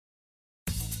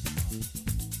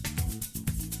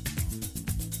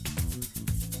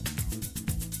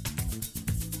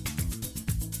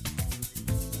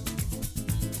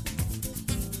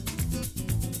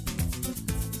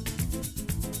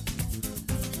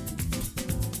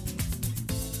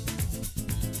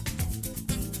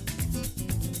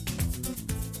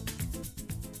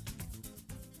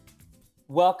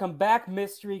Welcome back,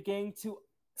 Mystery Gang, to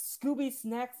Scooby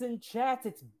Snacks and Chats.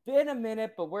 It's been a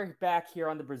minute, but we're back here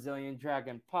on the Brazilian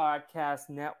Dragon Podcast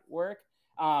Network.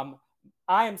 I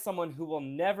am someone who will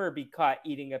never be caught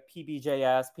eating a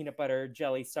PBJS peanut butter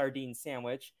jelly sardine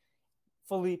sandwich.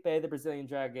 Felipe, the Brazilian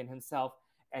Dragon himself.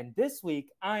 And this week,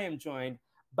 I am joined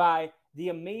by the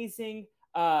amazing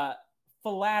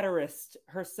philatelist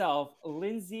herself,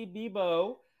 Lindsay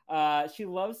Bebo. She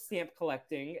loves stamp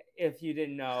collecting, if you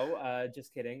didn't know.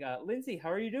 Just kidding. Lindsay,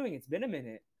 how are you doing? It's been a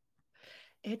minute.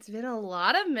 It's been a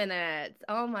lot of minutes.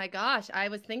 Oh my gosh. I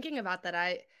was thinking about that.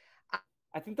 I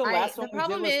think the last one the we did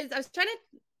problem was... is I was trying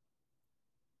to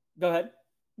Go ahead.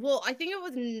 Well, I think it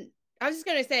was I was just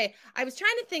going to say I was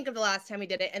trying to think of the last time we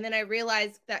did it, and then I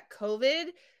realized that COVID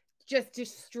just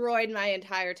destroyed my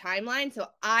entire timeline, so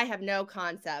I have no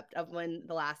concept of when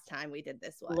the last time we did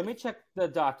this was. Let me check the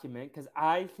document because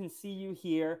I can see you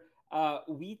here.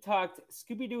 We talked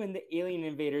Scooby-Doo and the Alien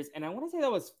Invaders, and I want to say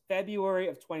that was February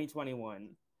of 2021.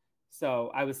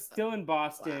 So I was still in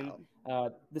Boston.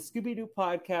 Wow. The Scooby-Doo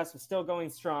podcast was still going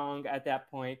strong at that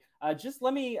point. Just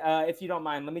let me, if you don't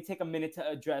mind, let me take a minute to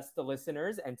address the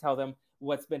listeners and tell them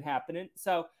what's been happening.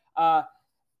 So the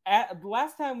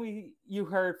last time you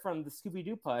heard from the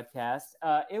Scooby-Doo podcast,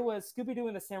 it was Scooby-Doo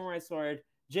and the Samurai Sword.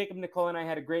 Jacob, Nicole, and I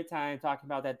had a great time talking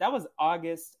about that. That was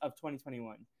August of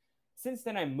 2021. Since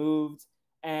then, I moved.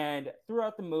 And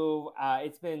throughout the move,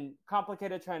 it's been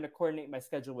complicated trying to coordinate my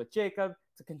schedule with Jacob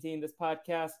to continue this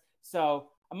podcast. So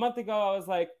a month ago, I was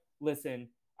like, listen,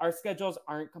 our schedules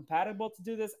aren't compatible to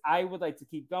do this. I would like to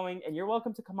keep going. And you're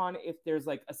welcome to come on if there's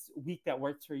like a week that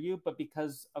works for you. But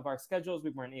because of our schedules, we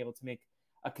weren't able to make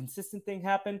a consistent thing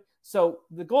happen. So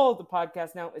the goal of the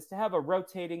podcast now is to have a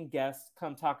rotating guest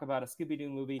come talk about a Scooby-Doo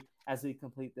movie as we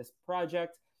complete this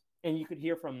project. And you could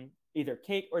hear from either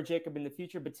Kate or Jacob in the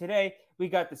future. But today we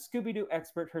got the Scooby-Doo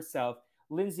expert herself,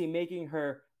 Lindsay, making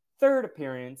her third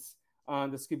appearance on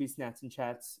the Scooby Snacks and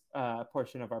Chats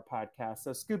portion of our podcast.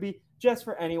 So Scooby, just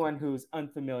for anyone who's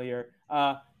unfamiliar,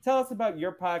 tell us about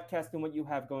your podcast and what you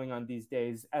have going on these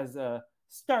days as a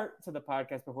start to the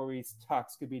podcast before we talk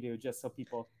Scooby-Doo, just so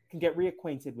people can get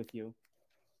reacquainted with you.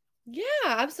 Yeah,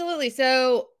 absolutely.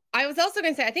 So I was also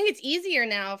going to say, I think it's easier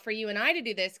now for you and I to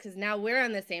do this because now we're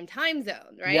on the same time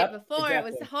zone, right? Yep, Before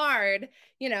exactly. It was hard.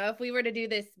 You know, if we were to do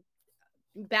this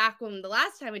back when the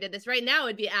last time we did this, right now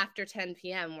it'd be after 10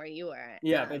 p.m. where you were.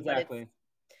 Yeah, exactly.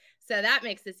 So that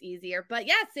makes this easier. But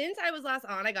yeah, since I was last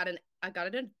on, I got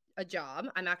a job.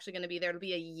 I'm actually going to be there. It'll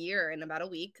be a year in about a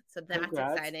week. So that's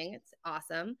exciting. It's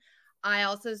awesome. I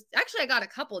got a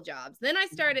couple jobs. Then I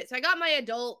started, so I got my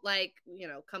adult,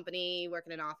 company,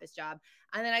 working an office job.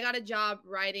 And then I got a job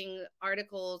writing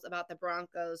articles about the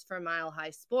Broncos for Mile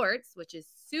High Sports, which is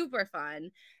super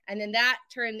fun. And then that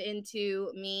turned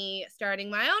into me starting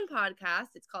my own podcast.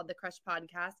 It's called The Crush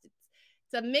Podcast.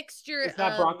 It's a mixture. It's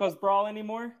not Broncos Brawl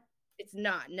anymore? It's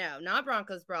not. No, not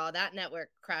Broncos Brawl. That network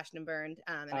crashed and burned.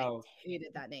 And I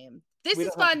hated that name. This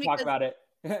is fun because talk about it.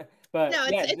 But no,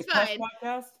 it's fine.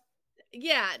 Podcast?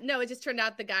 Yeah, no, it just turned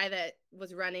out the guy that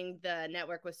was running the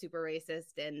network was super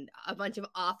racist, and a bunch of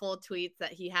awful tweets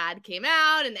that he had came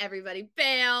out, and everybody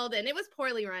bailed, and it was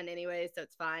poorly run anyway, so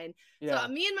it's fine. Yeah. So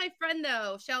me and my friend,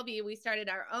 though, Shelby, we started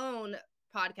our own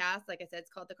podcast. Like I said, it's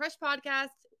called The Crush Podcast.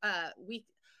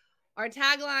 Our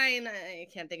tagline, I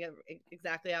can't think of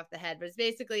exactly off the head, but it's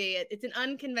basically, it's an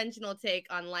unconventional take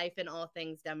on life and all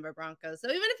things Denver Broncos. So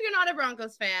even if you're not a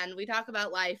Broncos fan, we talk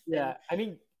about life. Yeah, I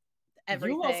mean,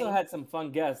 everything. You also had some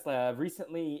fun guests.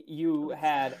 Recently, you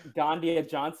had Gandia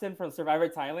Johnson from Survivor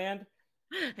Thailand.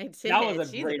 I did. That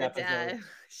was a great episode.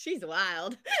 She's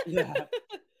wild. Yeah.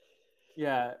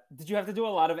 Yeah. Did you have to do a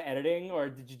lot of editing, or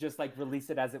did you just release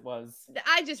it as it was?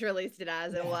 I just released it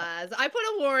as it was. I put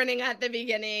a warning at the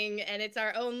beginning, and it's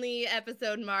our only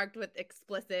episode marked with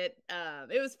explicit.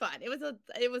 It was fun.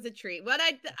 It was a treat. What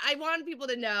I want people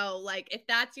to know, if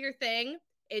that's your thing,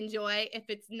 enjoy. If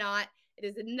it's not, it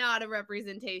is not a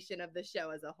representation of the show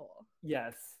as a whole.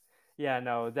 Yes. Yeah,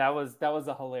 no, that was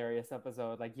a hilarious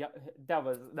episode. That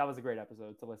was a great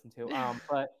episode to listen to.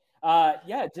 But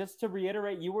just to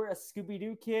reiterate, you were a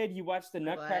Scooby-Doo kid. You watched the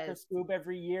Nutcracker Scoob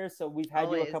every year, so we've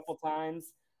had you a couple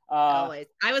times. Always.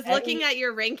 I was looking at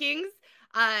your rankings,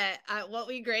 at what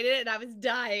we graded it, and I was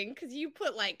dying because you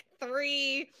put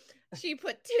 3 She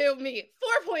put me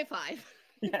 4.5.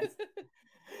 Yes.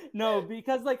 No,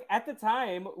 because like at the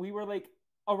time we were like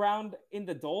around in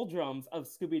the doldrums of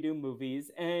Scooby-Doo movies,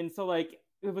 and so like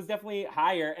it was definitely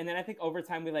higher. And then I think over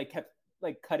time we like kept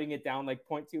like cutting it down like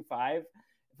 0.25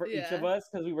 for each of Yeah. us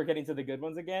because we were getting to the good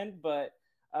ones again. But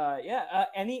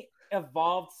any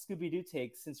evolved Scooby-Doo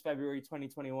takes since February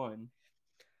 2021?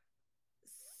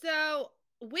 So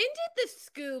when did the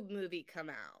Scoob movie come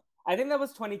out? I think that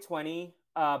was 2020,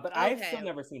 but I've still Okay.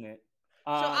 never seen it.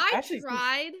 So I Actually,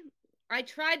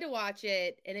 tried to watch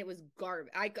it and it was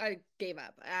garbage. I gave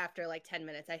up after like 10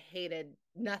 minutes. I hated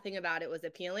nothing about it was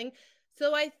appealing.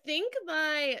 So I think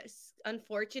my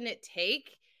unfortunate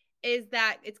take is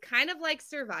that it's kind of like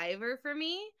Survivor for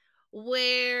me,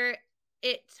 where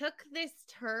it took this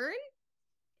turn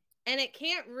and it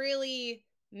can't really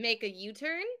make a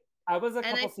U-turn. I was a And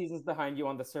couple seasons behind you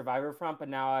on the Survivor front, but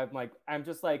now I'm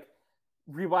just like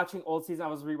rewatching old season. I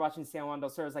was rewatching San Juan del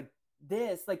Sur. It's like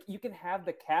this, like you can have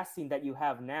the casting that you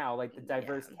have now, like the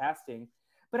diverse yeah, casting,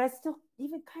 but I still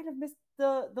even kind of miss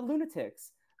the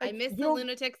lunatics. I Like miss you the don't,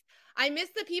 lunatics. I miss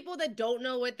the people that don't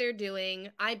know what they're doing.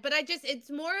 But I just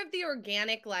it's more of the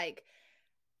organic like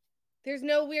there's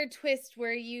no weird twist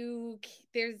where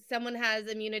there's someone has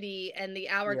immunity and the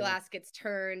yeah. hourglass gets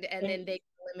turned and And then they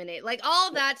eliminate. Like all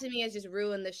of that to me has just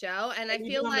ruined the show and I and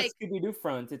even feel on the like Scooby Doo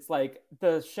front, it's like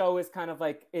the show is kind of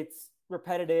like it's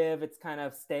repetitive, it's kind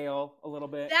of stale a little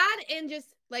bit. that and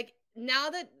just like now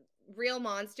that real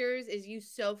monsters is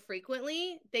used so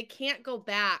frequently, they can't go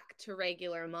back to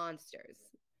regular monsters.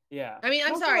 Yeah, I mean,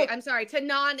 and also like I'm sorry to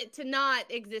not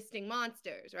existing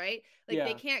monsters, right? Like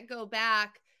they yeah, can't go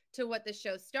back to what the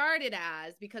show started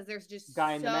as because there's Guy just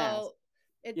in the Mask. so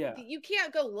Yeah, you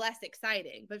can't go less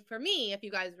exciting. But for me, if you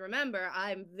guys remember,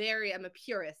 I'm a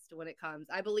purist when it comes.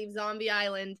 I believe Zombie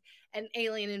Island and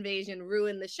Alien Invasion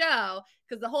ruined the show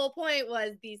because the whole point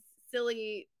was these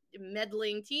silly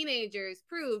meddling teenagers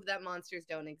proved that monsters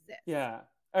don't exist. yeah.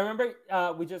 I remember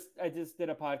I just did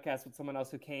a podcast with someone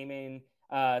else who came in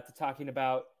to talking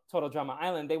about Total Drama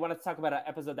Island. They wanted to talk about an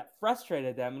episode that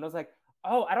frustrated them, and I was like,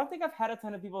 oh, I don't think I've had a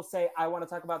ton of people say I want to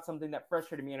talk about something that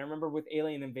frustrated me. And I remember with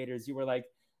Alien Invaders, you were like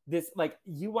this, like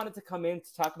you wanted to come in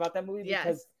to talk about that movie Yes,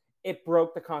 because it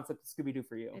broke the concept of Scooby Doo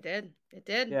for you. it did. It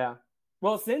did. Yeah.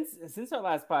 Well, since our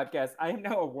last podcast, I am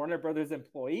now a Warner Brothers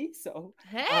employee. So,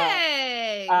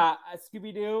 Hey,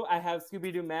 Scooby Doo, I have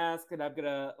Scooby Doo mask, and I'm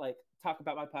gonna like talk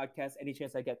about my podcast any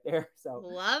chance I get there. So,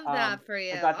 love that for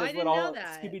you. I Oh, got I this didn't know little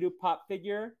that. Scooby Doo pop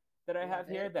figure that I have Love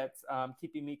here it. that's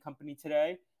keeping me company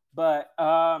today. But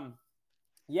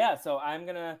yeah, so I'm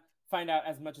gonna find out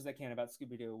as much as I can about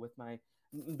Scooby Doo with my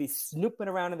be snooping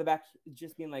around in the back,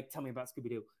 just being like, "Tell me about Scooby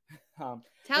Doo." Tell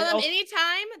and them also,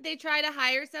 anytime they try to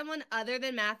hire someone other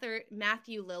than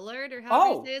Matthew Lillard or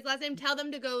however you oh say his last name, tell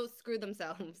them to go screw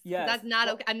themselves because yes, that's not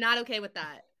well, okay. I'm not okay with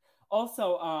that.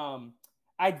 also,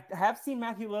 I have seen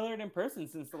Matthew Lillard in person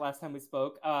since the last time we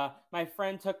spoke. My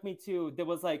friend took me to there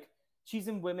was like she's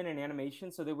in women in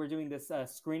animation, so they were doing this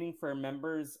screening for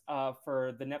members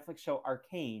for the Netflix show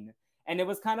Arcane, and it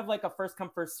was kind of like a first come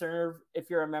first serve if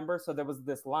you're a member. So there was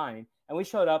this line, and we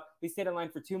showed up. We stayed in line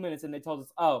for 2 minutes, and they told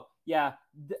us, "Oh yeah,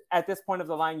 at this point of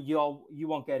the line, you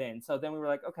won't get in." So then we were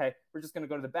like, "Okay, we're just gonna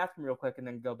go to the bathroom real quick and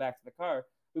then go back to the car."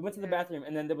 We went to the Yeah. bathroom,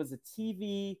 and then there was a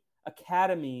TV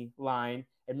Academy line,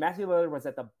 and Matthew Lillard was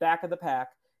at the back of the pack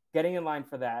getting in line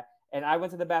for that. And I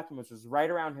went to the bathroom, which was right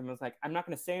around him. I was like, I'm not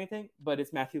going to say anything, but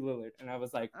it's Matthew Lillard. And I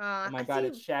was like, oh my I God, see.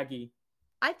 it's Shaggy.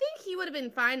 I think he would have been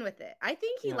fine with it. I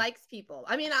think he Yeah. likes people.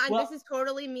 I mean, this Well, is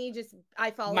totally me. Just I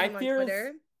follow my him on fear is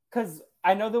Twitter. because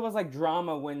I know there was like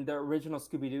drama when the original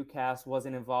Scooby Doo cast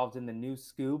wasn't involved in the new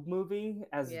Scoob movie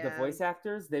as the Yeah. voice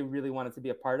actors. They really wanted to be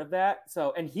a part of that.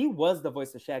 So, and he was the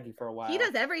voice of Shaggy for a while. He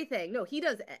does everything. No, he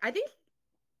does. I think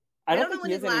I I don't don't know think when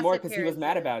he his is last anymore because he was appearance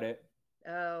mad is. about it.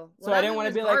 Oh, well, So I that didn't movie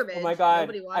want to was be like, oh my garbage. God,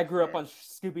 Nobody I watched grew up it. on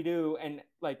Scooby Doo, and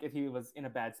like if he was in a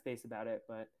bad space about it,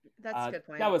 but That's a good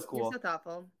point. that was You're so cool.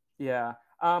 thoughtful. Yeah.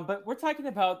 But we're talking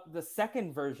about the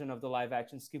second version of the live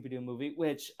action Scooby Doo movie,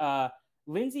 which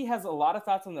Lindsay has a lot of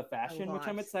thoughts on the fashion, which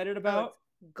I'm excited about.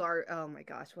 Oh my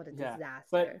gosh, what a Yeah.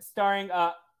 But disaster. starring,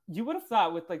 you would have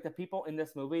thought with like the people in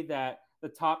this movie that the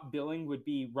top billing would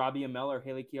be Robbie Amell or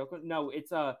Haley Kiyoko. No,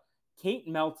 it's Kate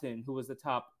Melton who was the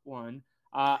top one.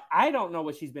 I don't know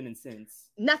what she's been in since.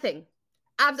 Nothing.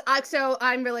 So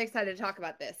I'm really excited to talk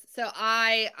about this. So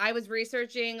I was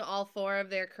researching all four of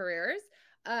their careers.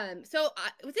 What's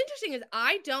interesting is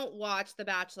I don't watch The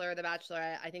Bachelor or The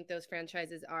Bachelorette. I think those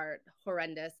franchises are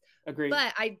horrendous. Agreed.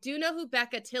 But I do know who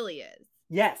Becca Tilly is.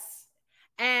 Yes.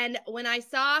 And when I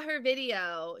saw her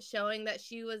video showing that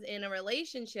she was in a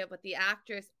relationship with the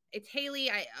actress it's Haley.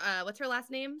 What's her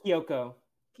last name? Kyoko.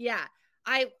 Yeah.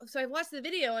 I watched the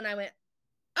video and I went,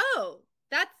 oh,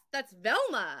 that's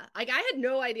Velma. Like, I had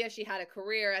no idea she had a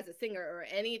career as a singer or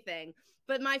anything.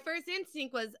 But my first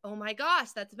instinct was, oh my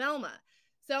gosh, that's Velma.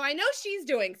 So I know she's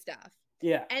doing stuff.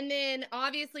 Yeah. And then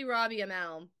obviously Robbie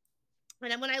Amell.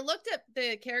 And when I looked at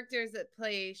the characters that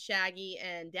play Shaggy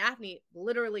and Daphne,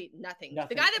 literally nothing.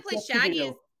 The guy that plays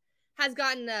Shaggy has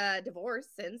gotten a divorce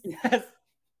since. Yes.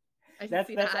 I did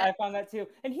see that. I found that too.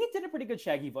 And he did a pretty good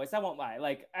Shaggy voice. I won't lie.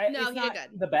 Like, it's not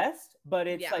the best, but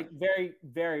it's like very,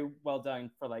 very well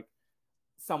done for like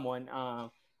someone.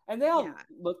 And they all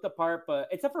look the part, but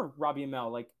except for Robbie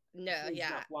Amell, like, no, he's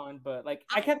not blonde, but like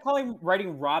I kept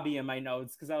writing Robbie in my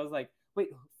notes because I was like, wait,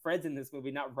 Fred's in this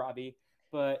movie, not Robbie.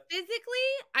 But physically,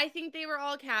 I think they were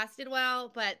all casted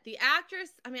well, but the actress,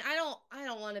 I mean, I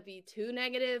don't want to be too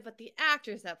negative, but the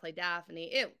actress that played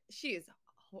Daphne, she's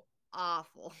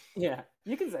awful. Yeah,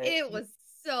 you can say it was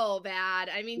so bad.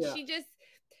 I mean, she just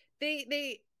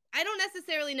they I don't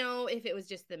necessarily know if it was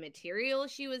just the material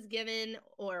she was given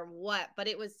or what, but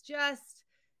it was just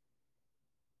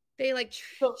they like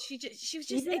she was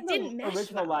just it didn't mesh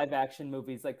original live action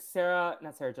movies like Sarah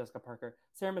Jessica Parker,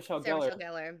 Sarah Michelle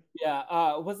Gellar.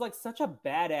 Yeah, was like such a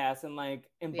badass and like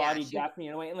embodied Daphne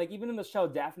in a way. And like even in the show,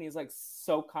 Daphne is like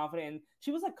so confident, and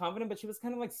she was like confident, but she was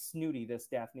kind of like snooty, this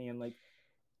Daphne, and like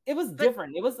it was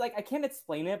different. It was like I can't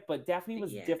explain it, but Daphne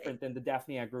was different than the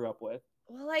Daphne I grew up with.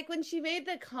 Well, like when she made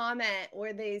the comment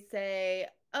where they say,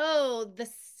 "Oh,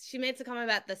 she made the comment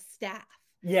about the staff."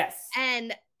 Yes,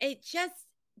 and it just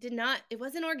it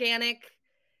wasn't organic.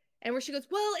 And where she goes,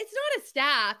 well, it's not a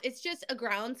staff, it's just a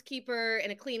groundskeeper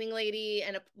and a cleaning lady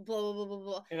and a blah blah blah blah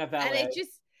blah. And a valet. And it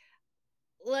just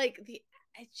like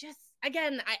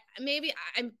again,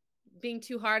 I'm being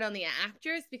too hard on the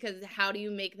actress because how do you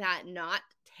make that not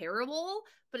terrible?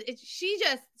 But she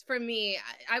just, for me,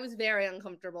 I was very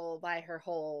uncomfortable by her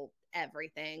whole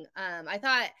everything. I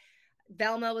thought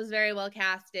Velma was very well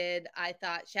casted. I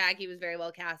thought Shaggy was very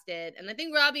well casted. And I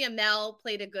think Robbie Amell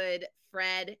played a good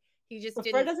Fred. He just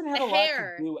didn't. Fred doesn't have a lot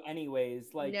to do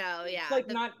anyways. Like, no, yeah. It's like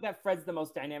not that Fred's the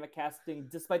most dynamic casting,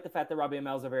 despite the fact that Robbie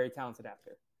Amell is a very talented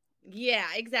actor. Yeah,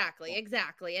 exactly.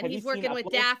 And he's working with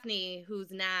Daphne,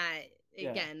 who's not.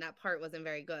 Again, that part wasn't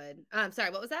very good.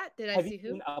 Sorry, what was that? Have you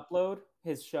seen Upload?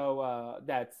 His show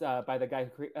that's by the guy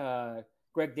who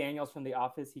Greg Daniels from The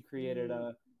Office. He created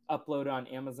a Upload on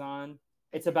Amazon.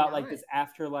 It's about like this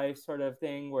afterlife sort of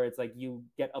thing where it's like you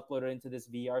get uploaded into this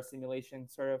VR simulation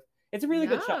sort of. It's a really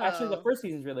good show. Actually, the first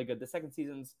season's really good. The second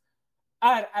season's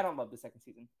I don't love the second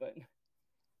season, but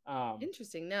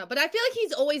interesting. No, but I feel like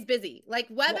he's always busy. Like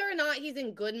whether or not he's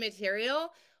in good material,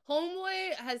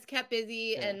 Homeboy has kept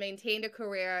busy and maintained a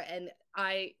career, and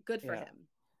good for him.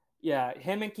 Yeah,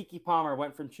 him and Keke Palmer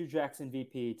went from True Jackson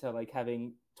VP to like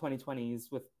having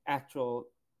 2020s with actual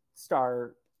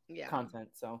star content.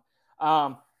 So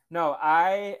no,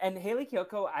 and Haley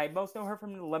Kiyoko, I most know her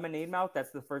from Lemonade Mouth.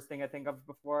 That's the first thing I think of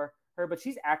before her, but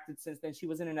she's acted since then. She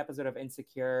was in an episode of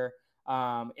Insecure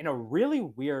in a really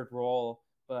weird role,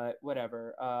 but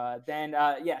whatever. Then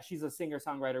she's a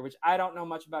singer-songwriter, which I don't know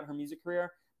much about her music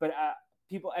career, but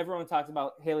everyone talks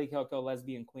about Haley Kiyoko,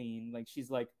 lesbian queen. Like she's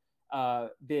like a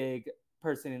big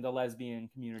person in the lesbian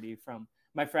community. From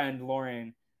my friend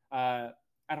Lauren,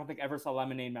 I don't think ever saw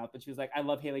Lemonade Mouth, but she was like, I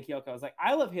love Haley Kiyoko. I was like,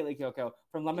 I love Haley Kiyoko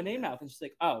from Lemonade Mouth. And she's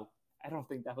like, oh, I don't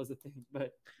think that was a thing.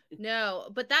 But no,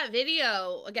 but that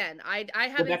video, again, I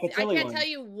can't tell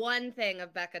you one thing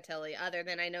of Becca Tilley other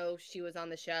than I know she was on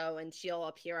the show and she'll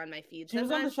appear on my feed. She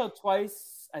was on the show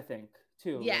twice, I think,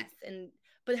 too. Yes,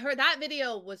 but that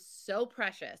video was so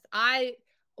precious. I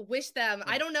wish them,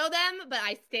 I don't know them, but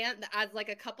I stand as like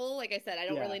a couple. Like I said, I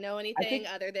don't really know anything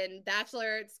other than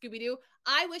Bachelor, Scooby-Doo.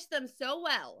 I wish them so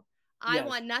well. I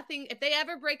want nothing. If they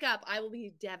ever break up, I will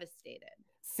be devastated.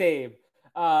 Same.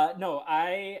 No,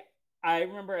 I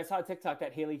remember I saw a TikTok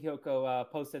that Haley Kiyoko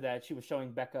posted that she was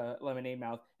showing Becca Lemonade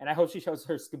Mouth, and I hope she shows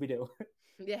her Scooby-Doo.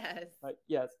 Yes.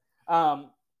 Yes.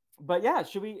 But yeah,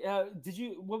 should we?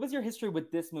 What was your history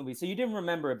with this movie? So you didn't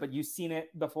remember it, but you've seen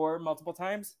it before multiple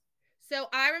times. So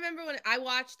I remember when I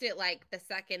watched it, like the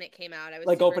second it came out, I was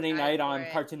like opening night on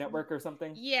Cartoon Network or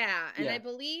something. Yeah, and I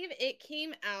believe it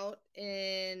came out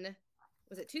in,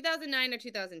 was it 2009 or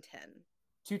 2010?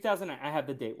 2009. I have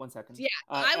the date. 1 second.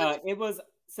 Yeah, it was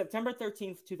September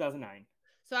 13th, 2009.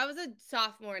 So I was a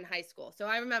sophomore in high school. So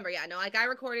I remember, like I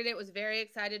recorded it, was very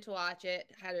excited to watch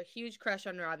it, had a huge crush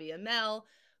on Robbie Amell.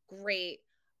 Great.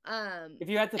 If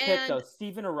you had to pick though,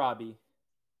 Steven or Robbie?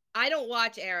 I don't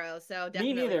watch Arrow, so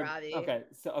definitely Robbie. Okay,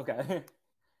 so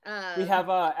we have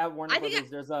at Warner Brothers.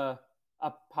 There's a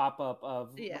a pop-up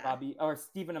of Yeah. Robbie or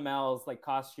Stephen Amell's like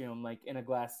costume like in a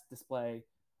glass display.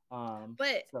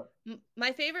 But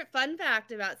my favorite fun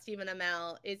fact about Stephen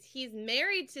Amell is he's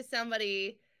married to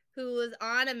somebody who was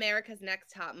on America's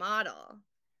Next Top Model,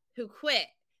 who quit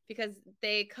because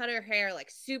they cut her hair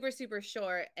like super super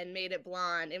short and made it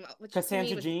blonde, and which to me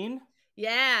Cassandra was Jean.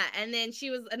 yeah. And then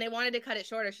and they wanted to cut it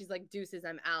shorter. She's like, deuces,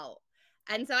 I'm out.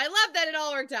 And so I love that it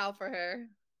all worked out for her.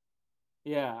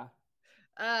 Yeah.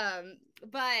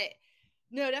 But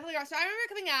no, definitely rock. So I remember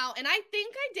coming out, and I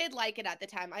think I did like it at the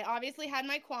time. I obviously had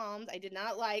my qualms. I did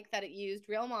not like that it used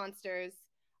real monsters.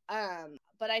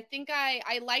 But I think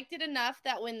I liked it enough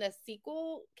that when the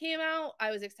sequel came out,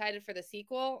 I was excited for the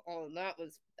sequel. Oh,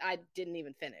 I didn't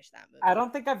even finish that movie. I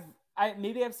don't think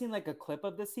maybe I've seen like a clip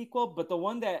of the sequel, but the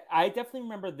one that I definitely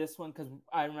remember this one because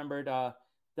I remembered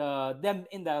them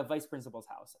in the vice principal's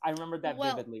house. I remember that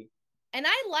vividly. And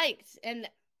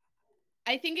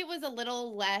I think it was a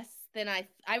little less than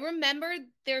I remembered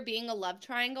there being a love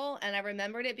triangle, and I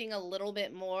remembered it being a little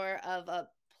bit more of a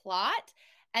plot.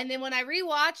 And then when I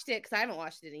rewatched it, because I haven't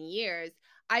watched it in years,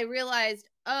 I realized,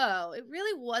 oh, it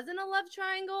really wasn't a love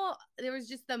triangle. There was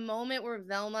just the moment where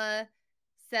Velma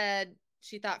said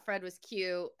she thought Fred was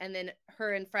cute, and then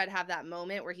her and Fred have that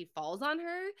moment where he falls on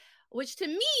her, which to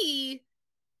me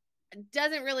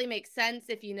doesn't really make sense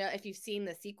if you've seen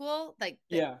the sequel. Like,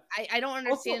 yeah, I don't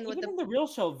understand also, even in the real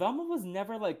show, Velma was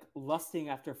never like lusting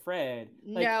after Fred.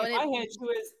 Like, no, in my head, she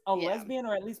was a yeah. lesbian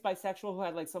or at least bisexual who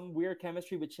had like some weird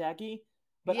chemistry with Shaggy.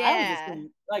 But yeah. I was just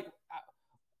like,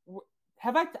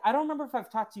 I don't remember if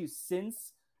I've talked to you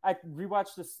since I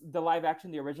rewatched the live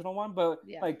action, the original one, but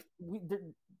yeah. like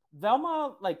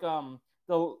Velma, like the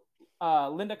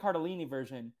Linda Cardellini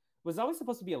version was always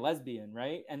supposed to be a lesbian,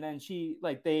 right? And then she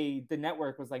like the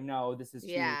network was like, no, this is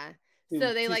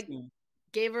so they like soon.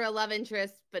 Gave her a love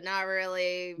interest, but not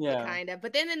really, but kind of.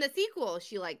 But then in the sequel,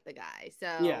 she liked the guy,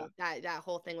 so that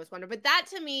whole thing was wonderful. But that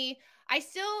to me,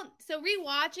 so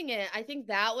rewatching it, I think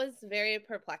that was very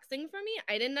perplexing for me.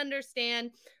 I didn't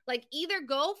understand, like, either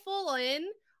go full in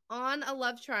on a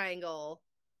love triangle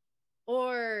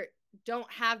or don't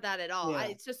have that at all.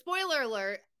 So spoiler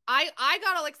alert, I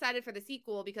got all excited for the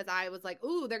sequel because I was like,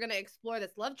 ooh, they're gonna explore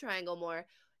this love triangle more.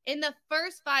 In the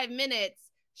first 5 minutes,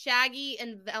 Shaggy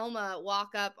and Velma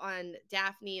walk up on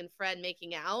Daphne and Fred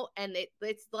making out, and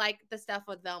it's like the stuff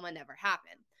with Velma never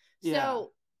happened.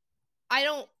 So I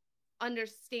don't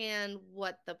understand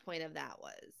what the point of that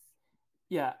was.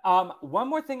 Yeah. One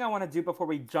more thing I want to do before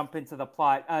we jump into the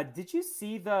plot. Did you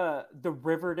see the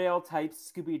Riverdale type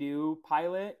Scooby-Doo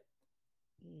pilot?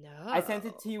 No. I sent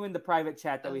it to you in the private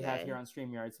chat that we have here on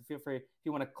StreamYard, so feel free if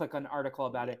you want to click on an article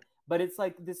about it. But it's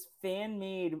like this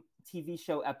fan-made TV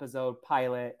show episode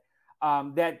pilot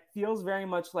that feels very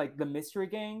much like the Mystery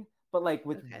Gang, but like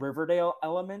with Riverdale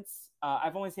elements.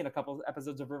 I've only seen a couple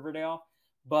episodes of Riverdale,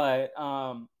 but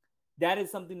that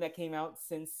is something that came out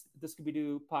since the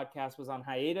Scooby-Doo podcast was on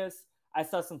hiatus. I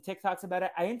saw some TikToks about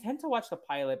it. I intend to watch the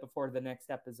pilot before the next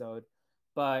episode,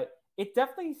 but it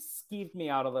definitely skeeved me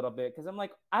out a little bit because I'm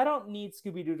like, I don't need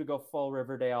Scooby-Doo to go full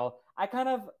Riverdale. I kind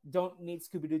of don't need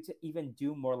Scooby-Doo to even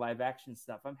do more live action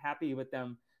stuff. I'm happy with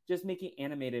them just making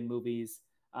animated movies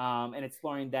and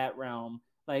exploring that realm.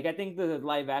 Like, I think the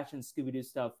live action Scooby-Doo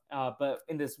stuff, but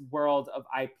in this world of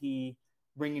IP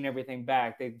bringing everything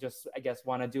back, they just, I guess,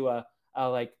 want to do a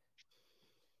like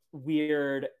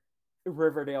weird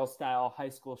Riverdale style high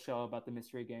school show about the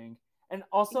Mystery Gang. And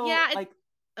also,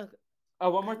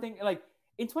 one more thing, like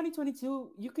in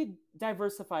 2022, you could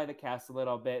diversify the cast a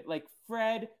little bit. Like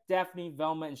Fred, Daphne,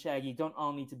 Velma, and Shaggy don't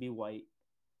all need to be white.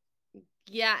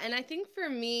 Yeah, and I think for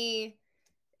me,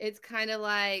 it's kind of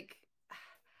like,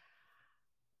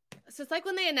 so it's like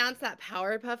when they announced that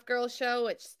Powerpuff Girls show,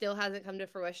 which still hasn't come to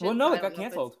fruition. Well, no, it got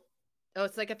canceled.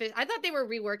 It's like I thought they were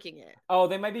reworking it. Oh,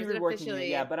 they might be reworking it,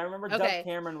 yeah. But I remember Doug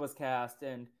Cameron was cast,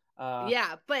 and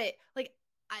yeah, but like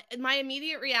my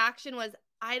immediate reaction was,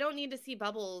 I don't need to see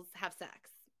Bubbles have sex.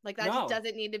 Like that just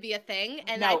doesn't need to be a thing,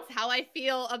 and that's how I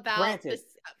feel about this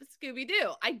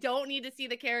Scooby-Doo. I don't need to see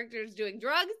the characters doing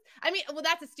drugs. I mean, well,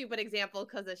 that's a stupid example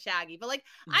because of Shaggy, but like,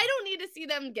 I don't need to see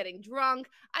them getting drunk.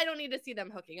 I don't need to see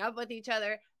them hooking up with each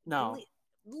other. No,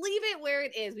 leave it where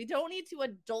it is. We don't need to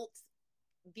adult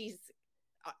these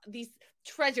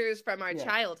treasures from our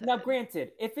childhood. Now,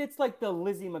 granted, if it's like the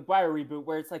Lizzie McGuire reboot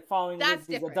where it's like following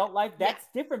Lizzie's adult life, that's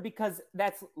different because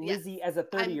that's Lizzie as a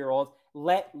 30-year-old.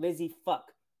 Let Lizzie fuck.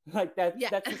 Like that's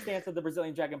the stance of the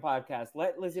Brazilian Dragon podcast.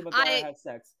 Let Lizzie McGuire have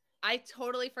sex. I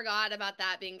totally forgot about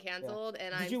that being canceled,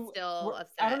 and I'm still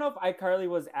upset. I don't know if iCarly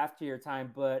was after your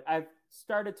time, but I've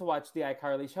started to watch the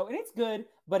iCarly show, and it's good,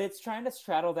 but it's trying to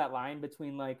straddle that line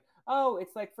between like, oh,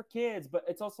 it's like for kids, but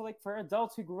it's also like for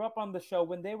adults who grew up on the show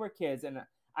when they were kids. And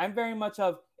I'm very much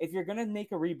of, if you're gonna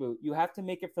make a reboot, you have to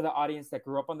make it for the audience that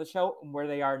grew up on the show and where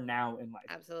they are now in life.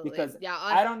 Absolutely. Because Yeah.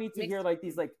 I don't need to hear like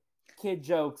these like kid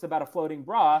jokes about a floating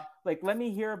bra. Like, let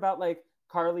me hear about like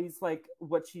Carly's, like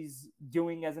what she's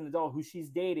doing as an adult, who she's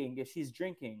dating, if she's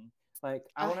drinking. Like,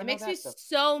 I want to It know makes me that stuff.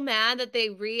 so mad that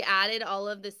they re-added all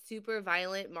of the super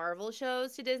violent Marvel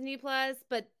shows to Disney Plus,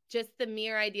 but just the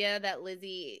mere idea that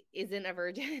Lizzie isn't a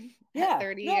virgin at Yeah,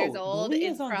 30 years no, old Glee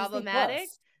is is on Disney problematic. Plus.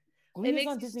 It Glee is makes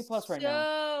on me Disney Plus right now.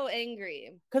 so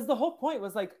angry. Because the whole point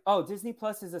was like, oh, Disney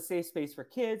Plus is a safe space for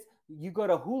kids. You go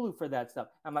to Hulu for that stuff.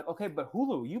 I'm like, okay, but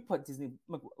Hulu, you put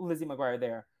Lizzie McGuire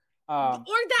there. Or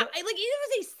that, but, like,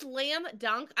 it was a slam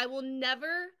dunk. I will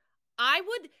never. I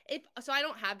would, if so. I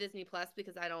don't have Disney Plus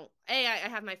because I don't. I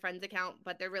have my friend's account,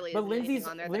 but there really isn't anything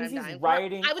on there that I'm dying for.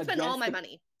 I would spend all my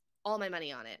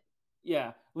money on it.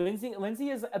 Yeah, Lindsay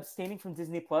is abstaining from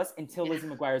Disney Plus until Lizzie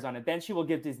McGuire's on it. Then she will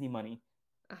give Disney money.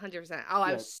 100%. Oh,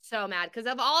 I was so mad because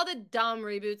of all the dumb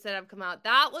reboots that have come out.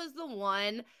 That was the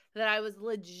one that I was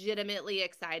legitimately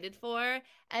excited for,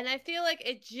 and I feel like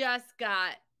it just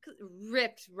got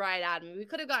ripped right out of me. We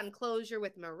could have gotten closure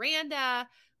with Miranda.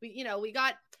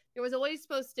 There was always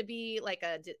supposed to be like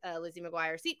a Lizzie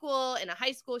McGuire sequel in a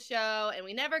high school show, and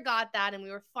we never got that, and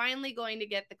we were finally going to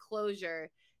get the closure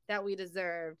that we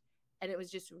deserved, and it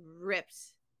was just ripped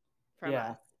from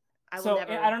us. I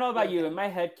don't know about you. In my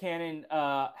head canon,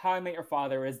 How I Met Your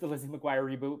Father is the Lizzie McGuire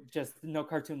reboot, just no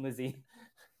cartoon Lizzie.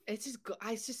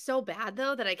 It's just so bad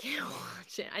though that I can't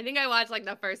watch it. I think I watched like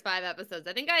the first 5 episodes.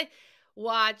 I think I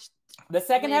watched the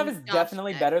second half is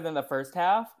definitely better than the first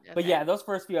half. Okay. But yeah, those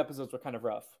first few episodes were kind of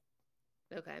rough.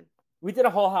 Okay. We did a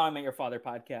whole How I Met Your Father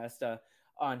podcast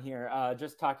on here,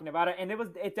 just talking about it, and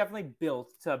it definitely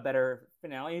built to a better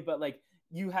finale, but like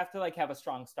you have to like have a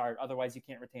strong start, otherwise you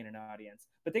can't retain an audience.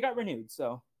 But they got renewed,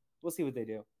 so we'll see what they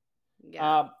do.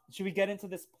 Yeah. Should we get into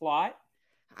this plot?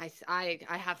 I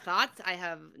have thoughts. I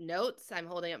have notes. I'm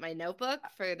holding up my notebook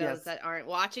for those that aren't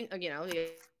watching.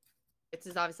 This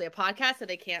is obviously a podcast, so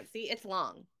they can't see. It's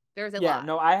long. There's a lot. Yeah,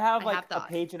 no, I have a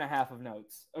page and a half of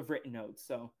notes, of written notes.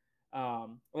 So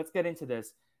let's get into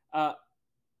this.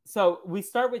 So we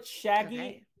start with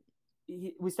Shaggy.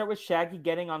 Okay. We start with Shaggy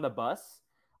getting on the bus.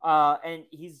 And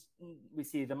we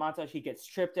see the montage. He gets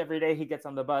tripped every day. He gets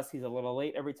on the bus. He's a little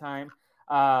late every time.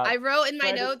 I wrote in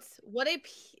my notes, what a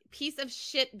piece of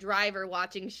shit driver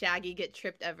watching Shaggy get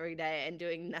tripped every day and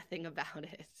doing nothing about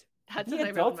it. That's what I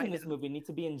wrote. The adults in this movie need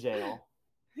to be in jail.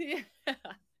 Yeah.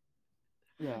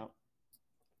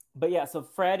 But yeah, so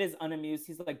Fred is unamused.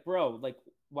 He's like, bro, like,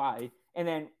 why? And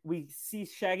then we see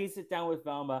Shaggy sit down with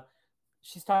Velma.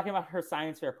 She's talking about her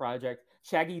science fair project.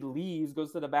 Shaggy leaves,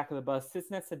 goes to the back of the bus,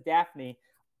 sits next to Daphne,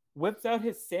 whips out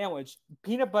his sandwich,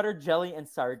 peanut butter, jelly, and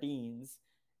sardines.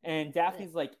 And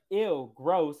Daphne's like, ew,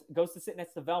 gross, goes to sit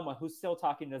next to Velma, who's still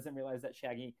talking, doesn't realize that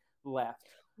Shaggy left.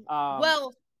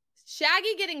 Well,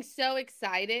 Shaggy getting so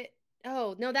excited.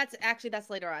 Oh, no, that's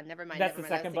later on. Never mind. That's the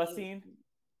second bus scene?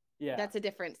 Yeah. That's a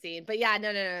different scene. But yeah,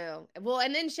 no. Well,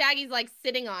 and then Shaggy's like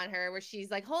sitting on her where she's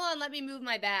like, hold on, let me move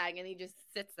my bag. And he just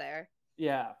sits there.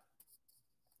 Yeah.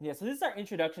 Yeah, so this is our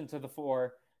introduction to the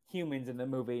 4 humans in the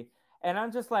movie. And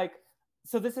I'm just like,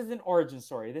 so this is an origin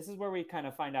story. This is where we kind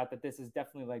of find out that this is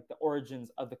definitely like the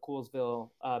origins of the Coolsville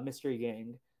mystery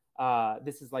gang.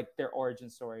 This is like their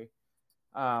origin story.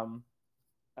 And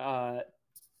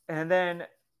then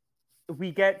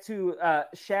we get to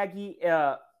Shaggy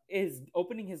is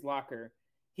opening his locker.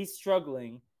 He's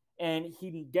struggling, and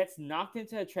he gets knocked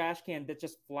into a trash can that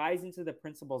just flies into the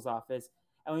principal's office.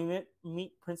 And we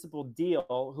meet Principal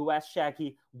Deal, who asks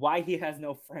Shaggy why he has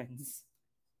no friends.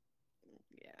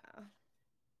 Yeah.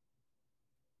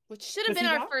 Which should have been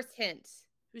our first hint.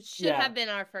 Which should have been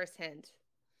our first hint.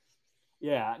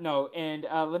 Yeah, no, and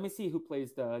let me see who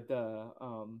plays the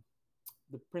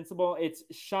principal. It's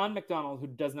Sean McDonald, who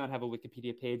does not have a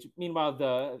Wikipedia page. Meanwhile,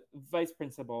 the vice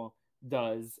principal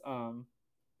does.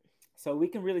 So we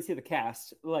can really see the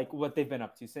cast, like what they've been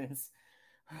up to since.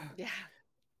 Yeah.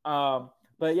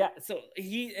 But yeah, so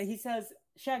he says,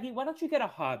 Shaggy, why don't you get a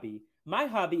hobby? My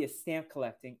hobby is stamp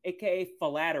collecting, aka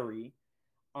philately.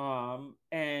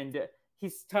 And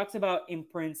he talks about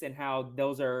imprints and how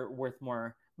those are worth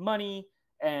more money,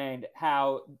 and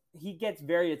how he gets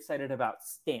very excited about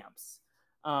stamps.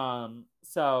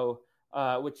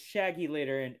 Which Shaggy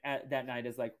later that night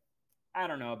is like, I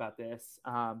don't know about this.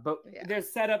 But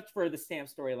there's setups for the stamp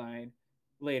storyline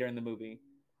later in the movie.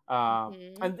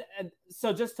 And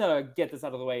so just to get this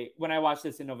out of the way, when I watched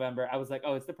this in November, I was like,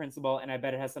 oh, it's the principal, and I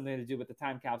bet it has something to do with the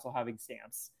time capsule having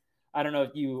stamps. I don't know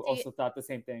if you also thought the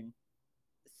same thing.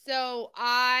 So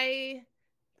I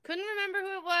couldn't remember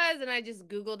who it was, and I just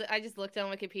Googled it. I just looked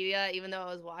on Wikipedia, even though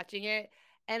I was watching it,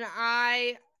 and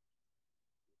I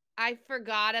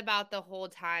forgot about the whole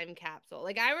time capsule.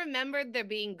 Like I remembered there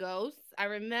being ghosts. I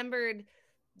remembered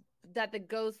that the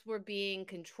ghosts were being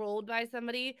controlled by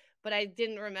somebody, but I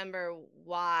didn't remember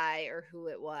why or who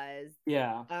it was.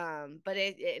 Yeah. But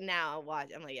it now watch,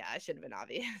 I'm like, yeah, it should have been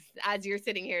obvious as you're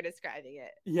sitting here describing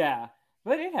it. Yeah,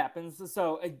 but it happens.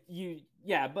 So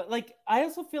yeah, but like I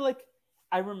also feel like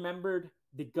I remembered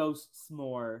the ghosts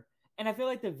more, and I feel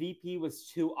like the VP was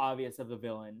too obvious of a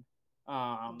villain.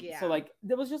 So Yeah. like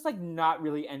there was just like not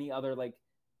really any other like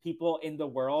people in the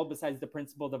world besides the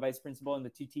principal, the vice principal, and the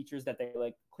two teachers that they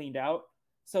like cleaned out.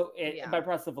 So Yeah. by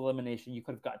process of elimination, you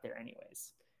could have got there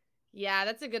anyways. Yeah,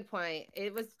 that's a good point.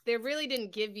 It was they really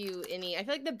didn't give you any. I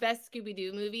feel like the best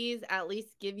Scooby-Doo movies at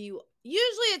least give you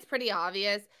usually it's pretty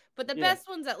obvious, but the Yeah, best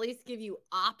ones at least give you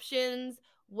options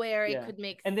where it yeah, could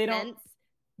make and sense.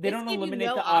 they This don't gave you eliminate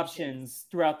no the options. options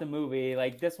throughout the movie.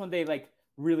 Like this one, they like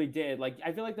really did. Like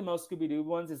I feel like the most Scooby Doo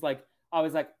ones is like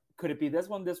always like, could it be this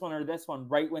one, or this one?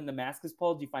 Right when the mask is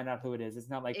pulled, you find out who it is. It's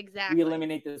not like we Exactly.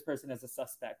 eliminate this person as a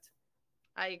suspect.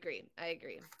 I agree. I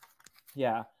agree.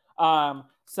 Yeah.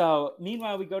 So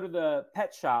meanwhile, we go to the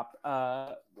pet shop,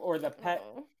 or the pet.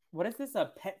 Oh. What is this?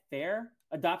 A pet fair?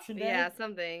 Adoption day? Yeah,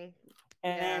 something. Yeah.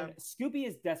 And Scooby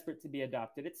is desperate to be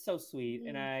adopted. It's so sweet,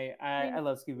 and Mm. I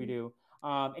love Scooby Doo.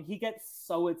 And he gets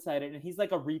so excited, and he's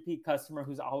like a repeat customer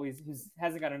who's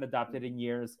hasn't gotten adopted in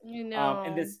years. You And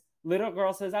know. this little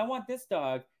girl says, "I want this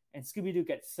dog," and Scooby Doo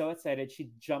gets so excited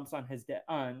she jumps on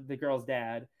on the girl's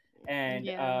dad, and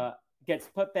Yeah. gets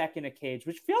put back in a cage,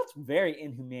 which feels very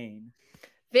inhumane.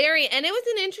 Very, and it was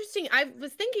an interesting. I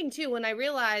was thinking too when I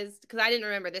realized because I didn't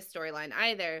remember this storyline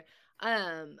either.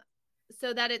 Um,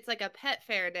 so that it's like a pet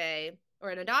fair day or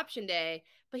an adoption day,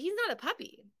 but he's not a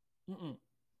puppy. Mm-mm.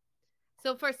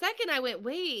 So for a second, I went,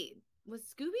 "Wait, was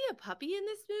Scooby a puppy in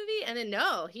this movie?" And then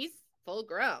no, he's full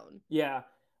grown. Yeah.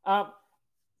 Um,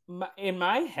 in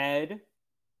my head,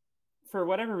 for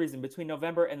whatever reason, between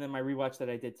November and then my rewatch that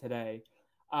I did today,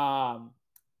 um,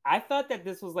 I thought that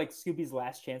this was like Scooby's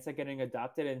last chance at getting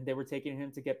adopted, and they were taking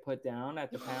him to get put down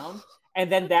at the pound,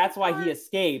 and then That's so that's why he dark.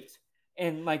 escaped.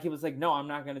 And like he was like, "No, I'm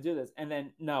not going to do this." And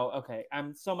then no, okay,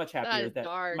 I'm so much That happier is that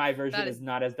dark. my version is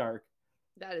not as dark.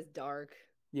 That is dark.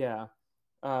 Yeah,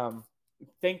 um,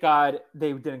 thank God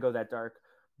they didn't go that dark.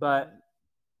 But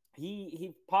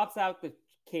he pops out the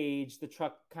cage. The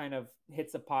truck kind of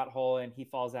hits a pothole and he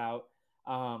falls out.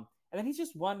 And then he's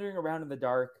just wandering around in the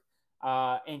dark.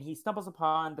 And he stumbles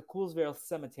upon the Coolsville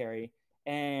Cemetery.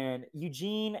 And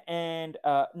Eugene and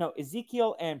no,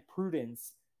 Ezekiel and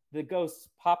Prudence, the ghosts,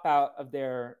 pop out of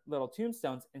their little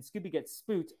tombstones, and Scooby gets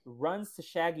spooked, runs to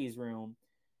Shaggy's room.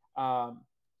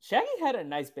 Shaggy had a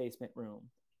nice basement room,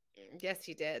 Yes,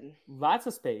 you did. lots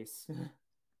of space.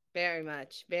 Very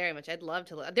much, very much. I'd love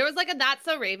to look. There was like a That's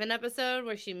So Raven episode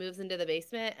where she moves into the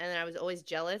basement, and I was always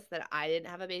jealous that I didn't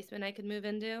have a basement I could move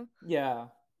into. Yeah,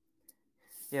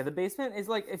 yeah. The basement is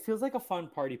like, it feels like a fun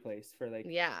party place for like,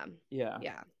 Yeah, yeah.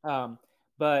 yeah. Um,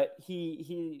 but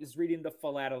he is reading the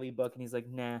philately book and he's like,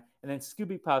 nah. And then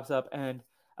Scooby pops up and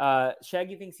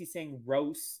Shaggy thinks he's saying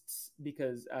roasts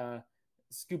because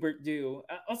Scoobert do.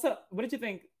 Also, what did you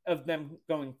think of them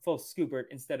going full Scoobert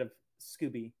instead of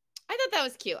Scooby? I thought that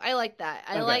was cute. I liked that.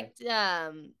 I Okay. liked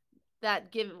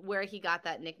that give where he got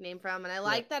that nickname from, and I Yeah.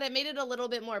 liked that it made it a little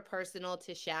bit more personal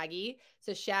to Shaggy.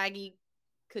 So Shaggy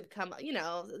could come,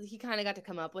 he kind of got to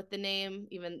come up with the name,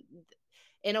 even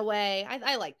in a way.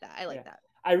 I like that. I Yeah. like that.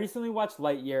 I recently watched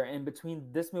Lightyear, and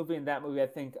between this movie and that movie, I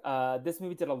think this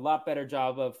movie did a lot better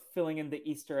job of filling in the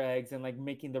Easter eggs and like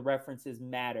making the references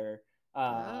matter, uh,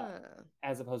 Ah.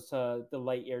 as opposed to the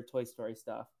Lightyear Toy Story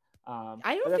stuff. I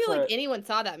But don't that's feel like what, anyone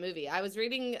saw that movie. I was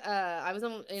reading I was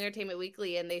on Entertainment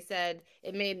Weekly and they said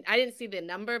it made I didn't see the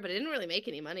number, but it didn't really make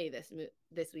any money this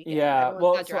weekend. yeah. Everyone saw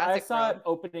Well, so I Jurassic saw it World.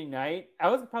 opening night. I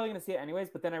was probably gonna see it anyways,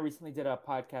 but then I recently did a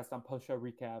podcast on post show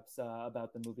recaps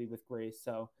about the movie with Grace,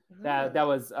 so that Oh.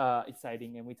 was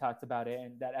exciting, and we talked about it,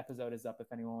 and that episode is up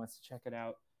if anyone wants to check it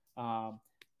out. Um,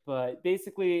 but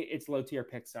basically, it's low tier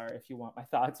Pixar if you want my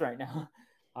thoughts right now.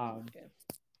 Um, Okay.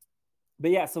 but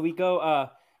yeah, so we go.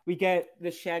 We get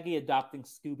the Shaggy adopting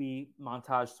Scooby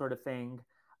montage sort of thing,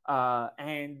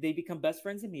 and they become best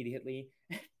friends immediately.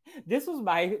 This was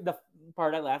the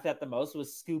part I laughed at the most was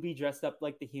Scooby dressed up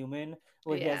like the human,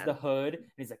 where he has Yeah. the hood and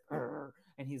he's like, "Arr,"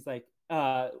 and he's like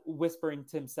whispering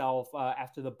to himself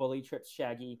after the bully trips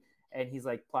Shaggy, and he's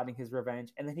like plotting his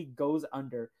revenge, and then he goes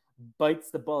under, bites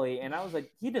the bully, and I was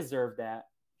like, he deserved that.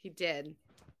 He did.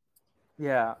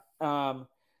 Yeah.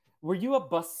 Were you a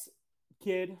bus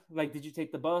kid? Like, did you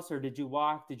take the bus or did you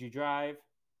walk? Did you drive?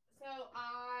 So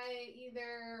I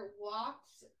either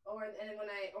walked or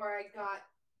I got.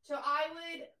 So I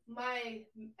would my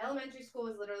elementary school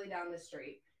was literally down the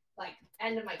street, like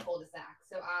end of my cul-de-sac.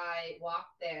 So I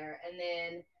walked there, and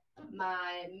then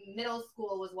my middle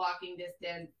school was walking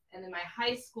distance, and then my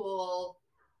high school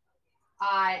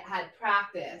I had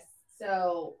practice.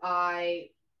 So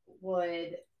I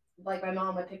would like my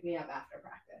mom would pick me up after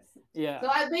practice. Yeah. So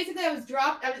I was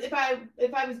dropped.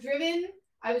 If I was driven,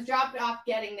 I was dropped off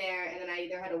getting there, and then I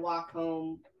either had to walk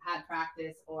home, had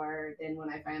practice, or then when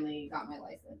I finally got my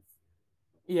license.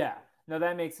 Yeah. No,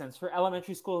 that makes sense. For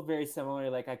elementary school, very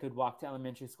similar. Like I could walk to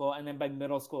elementary school, and then by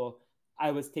middle school, I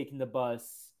was taking the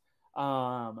bus.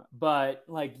 But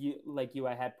like you,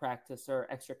 I had practice or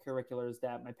extracurriculars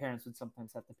that my parents would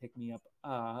sometimes have to pick me up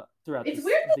throughout It's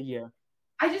weird. The year.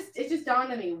 It just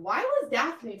dawned on me. Why was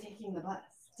Daphne taking the bus?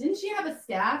 Didn't she have a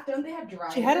staff? Don't they have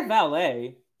drivers? She had a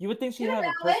valet. You would think she'd have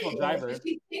a personal driver.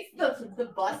 She takes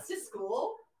the bus to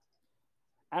school.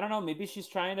 I don't know. Maybe she's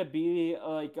trying to be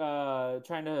like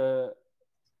trying to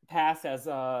pass as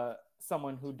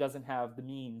someone who doesn't have the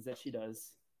means that she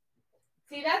does.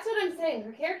 See, that's what I'm saying.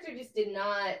 Her character just did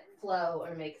not flow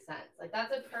or make sense. Like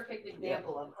that's a perfect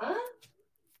example of, huh?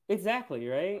 Exactly,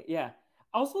 right? Yeah.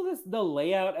 Also, the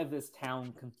layout of this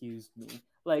town confused me.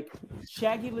 Like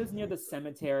Shaggy lives near the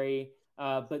cemetery,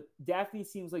 but Daphne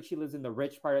seems like she lives in the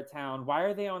rich part of town. Why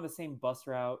are they on the same bus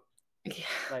route? Yeah.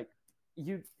 Like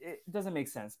it doesn't make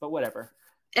sense, but whatever.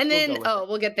 And then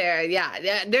we'll get there.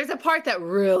 Yeah. There's a part that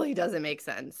really doesn't make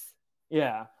sense.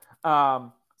 Yeah.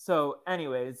 So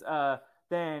anyways, so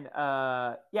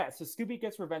Scooby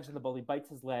gets revenge on the bully, bites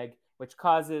his leg, which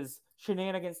causes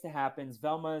shenanigans to happen.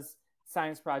 Velma's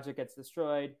science project gets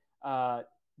destroyed. Through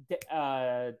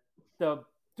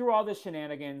all the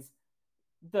shenanigans,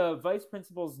 the vice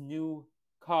principal's new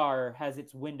car has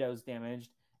its windows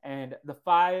damaged, and the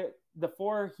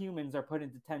four humans are put in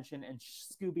detention, and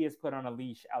Scooby is put on a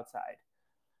leash outside.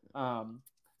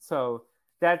 So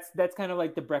that's kind of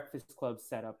like the Breakfast Club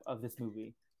setup of this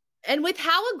movie. And with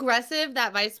how aggressive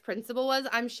that vice principal was,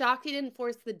 I'm shocked he didn't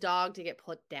force the dog to get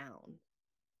put down.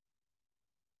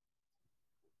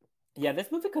 Yeah,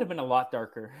 this movie could have been a lot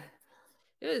darker.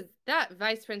 It was that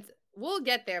vice principal. We'll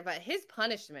get there, but his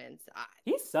punishments,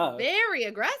 he sucks. Very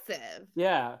aggressive.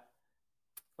 Yeah.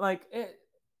 Like,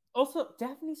 also,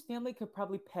 Daphne's family could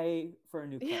probably pay for a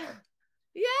new car. Yeah.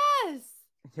 Yes.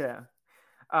 Yeah.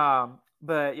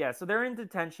 But yeah, so they're in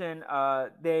detention.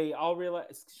 They all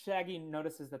realize, Shaggy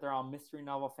notices that they're all mystery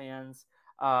novel fans.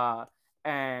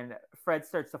 And Fred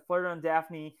starts to flirt on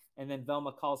Daphne, and then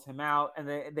Velma calls him out, and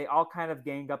they all kind of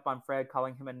gang up on Fred,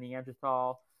 calling him a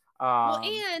Neanderthal.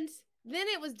 And then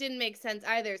didn't make sense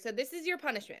either. So this is your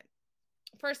punishment.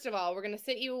 First of all, we're going to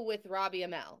sit you with Robbie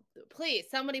Amell. Please,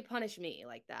 somebody punish me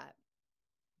like that.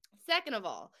 Second of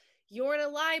all, you're in a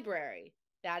library.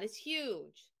 That is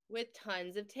huge, with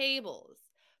tons of tables.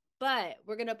 But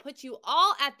we're going to put you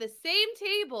all at the same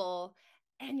table,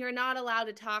 and you're not allowed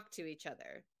to talk to each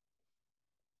other.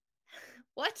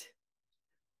 What?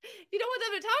 You don't want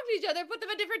them to talk to each other, put them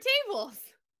at different tables.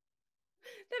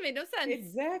 That made no sense.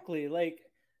 Exactly. Like,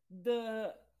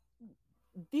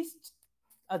 these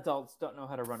adults don't know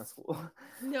how to run a school.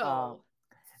 No.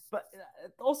 But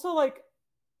also, like,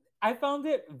 I found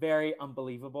it very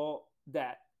unbelievable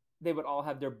that they would all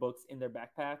have their books in their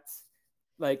backpacks.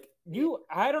 Like,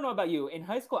 I don't know about you. In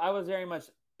high school, I was very much,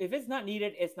 if it's not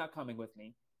needed, it's not coming with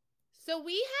me. So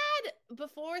we had,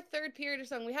 before third period or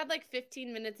something, we had like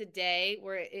 15 minutes a day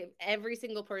where every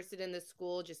single person in the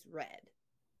school just read.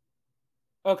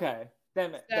 Okay.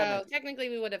 Technically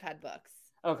we would have had books.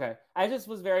 Okay. I just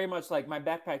was very much like, my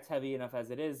backpack's heavy enough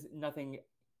as it is. Nothing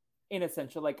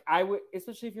inessential. Like, I would,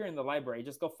 especially if you're in the library,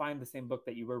 just go find the same book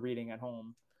that you were reading at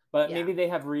home. But maybe they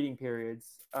have reading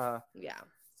periods. So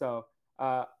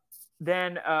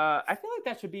then I feel like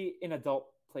that should be in adult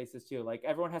places too. Like,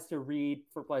 everyone has to read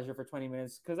for pleasure for 20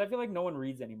 minutes, because I feel like no one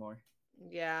reads anymore.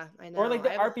 Yeah, I know. Or like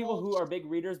there are people who are big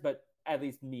readers, but at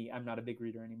least me, I'm not a big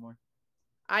reader anymore.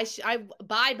 I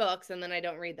buy books and then I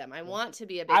don't read them. I want to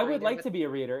be a big reader. I would like to be a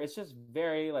reader. It's just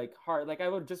very like hard. Like, I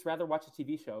would just rather watch a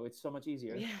TV show. It's so much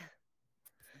easier.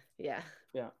 Yeah.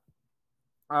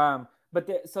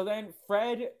 So then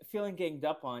Fred, feeling ganged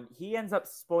up on, he ends up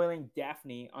spoiling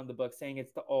Daphne on the book, saying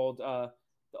it's the old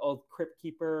crypt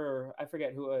keeper, or I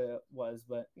forget who it was,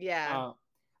 but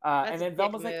and then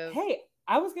Velma's like, "Hey,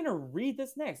 I was gonna read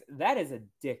this next." That is a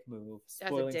dick move.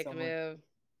 Spoiling That's a dick move.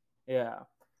 Yeah.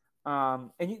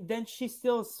 And then she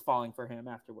still is falling for him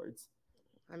afterwards.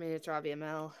 I mean, it's Robbie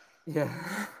Amell. Yeah.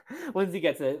 Lindsay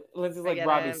gets it. Lindsay's like,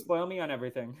 Robbie, spoil me on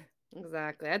everything.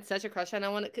 Exactly. I had such a crush on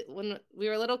him when we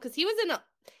were little because he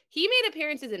made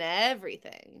appearances in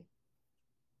everything.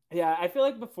 Yeah, I feel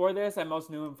like before this, I most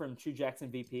knew him from True Jackson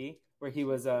VP, where he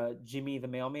was Jimmy the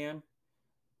mailman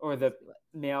or the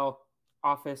mail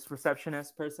office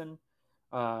receptionist person.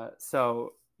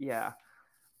 So yeah.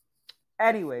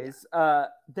 Anyways,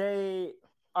 they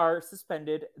are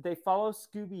suspended. They follow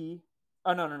Scooby.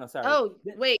 Oh no, sorry. Oh,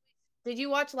 wait. Did you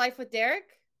watch Life with Derek?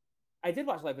 I did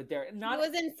watch Life with Derek. He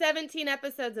was in 17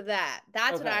 episodes of that.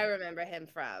 That's what I remember him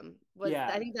from.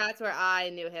 I think that's where I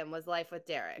knew him, was Life with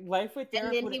Derek. Life with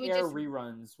And Derek then would he would air just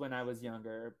reruns when I was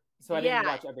younger, so I didn't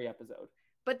yeah. watch every episode.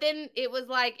 But then it was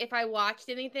like if I watched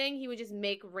anything, he would just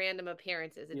make random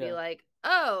appearances. It'd be like,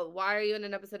 "Oh, why are you in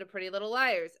an episode of Pretty Little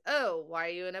Liars? Oh, why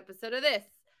are you in an episode of this?"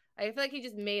 I feel like he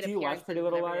just made Do you appearances. watch Pretty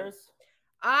Little Liars?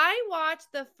 I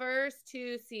watched the first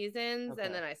 2 seasons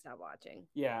and then I stopped watching.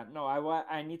 Yeah, no,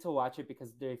 I need to watch it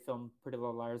because they filmed Pretty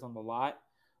Little Liars on the lot.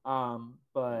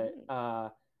 But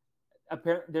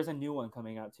apparently there's a new one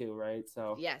coming out too, right?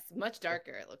 So yes, much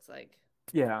darker it looks like.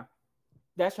 Yeah,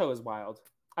 that show is wild.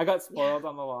 I got spoiled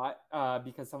on the lot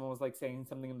because someone was like saying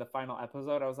something in the final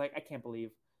episode. I was like, I can't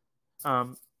believe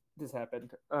this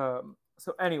happened.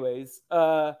 So anyways,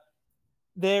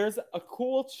 there's a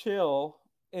cool chill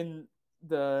in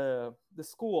the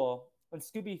school, and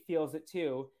Scooby feels it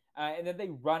too. And then they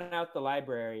run out the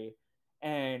library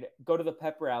and go to the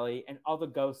pep rally, and all the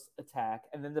ghosts attack.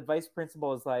 And then the vice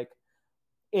principal is like,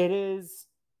 "It is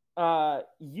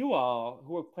you all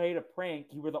who have played a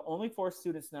prank. You were the only 4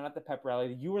 students not at the pep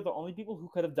rally. You were the only people who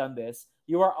could have done this.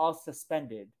 You are all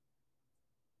suspended."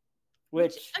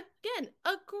 Which again,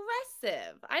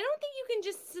 aggressive. I don't think you can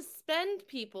just suspend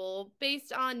people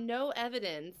based on no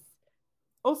evidence.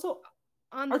 Also,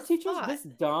 on are the teachers spot. this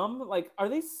dumb? Like, are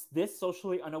they this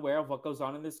socially unaware of what goes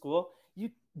on in this school?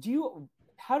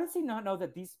 How does he not know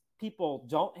that these people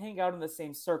don't hang out in the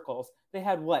same circles? They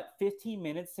had what, 15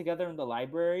 minutes together in the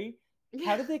library?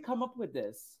 How did they come up with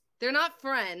this? They're not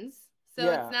friends, so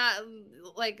it's not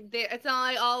like it's not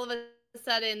like all of a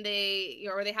sudden they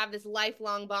have this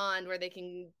lifelong bond where they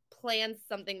can plan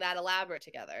something that elaborate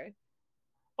together.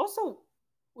 Also,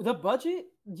 the budget,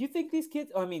 do you think these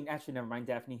kids, I mean, actually never mind,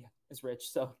 Daphne is rich,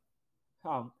 so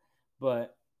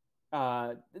but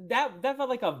that felt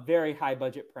like a very high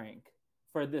budget prank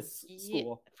for this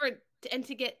school. And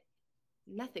to get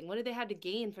nothing. What do they have to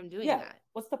gain from doing that?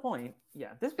 What's the point? Yeah,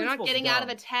 they're not getting out of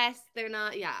a test. They're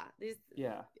not. These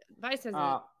vice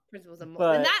principals and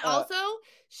that also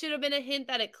should have been a hint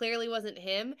that it clearly wasn't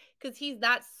him, because he's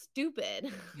that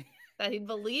stupid that he'd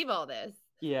believe all this.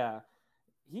 Yeah,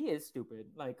 he is stupid.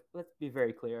 Like, let's be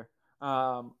very clear.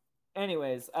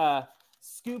 Anyways,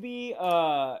 Scooby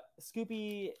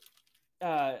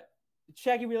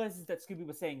Shaggy realizes that Scooby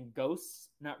was saying ghosts,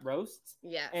 not roasts.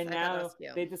 Yes, and now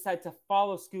they decide to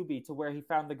follow Scooby to where he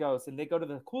found the ghosts, and they go to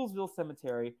the Coolsville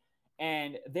Cemetery,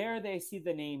 and there they see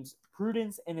the names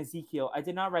Prudence and Ezekiel. I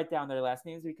did not write down their last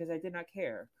names because I did not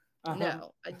care.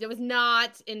 No, I was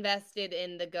not invested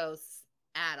in the ghosts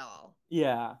at all.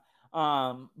 Yeah.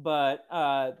 But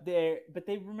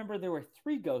they remember there were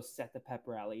 3 ghosts at the pep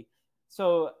rally.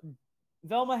 So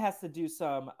Velma has to do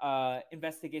some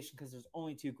investigation because there's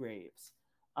only 2 graves.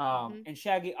 And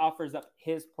Shaggy offers up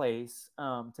his place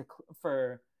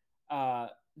for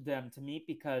them to meet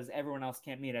because everyone else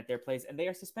can't meet at their place, and they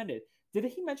are suspended. Did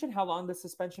he mention how long the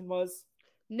suspension was?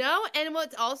 No, and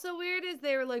what's also weird is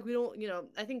they were like, we don't,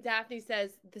 I think Daphne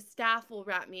says the staff will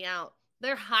rat me out.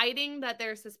 They're hiding that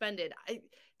they're suspended.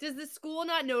 Does the school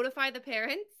not notify the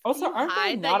parents? Also, aren't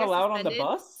they not allowed on the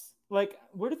bus? Like,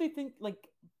 where do they think, like...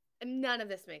 None of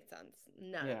this makes sense.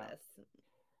 None of this.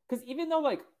 Because even though,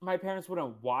 like, my parents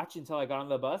wouldn't watch until I got on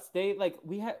the bus, they, like,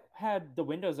 we had the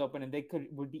windows open and they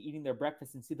would be eating their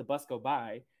breakfast and see the bus go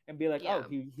by and be like, oh,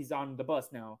 he's on the bus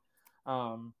now.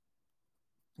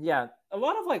 Yeah, a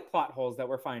lot of, like, plot holes that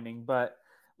we're finding, but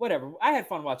whatever. I had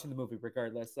fun watching the movie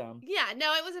regardless. Yeah,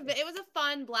 no, it was a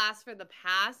fun blast for the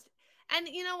past. And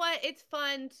you know what? It's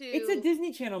fun to... It's a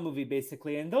Disney Channel movie,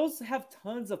 basically, and those have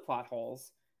tons of plot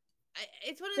holes.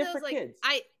 It's one of those, like, kids.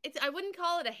 I wouldn't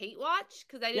call it a hate watch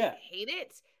because I didn't hate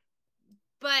it,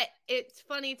 but it's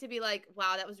funny to be like,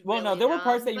 wow, that was really no, there dumb, were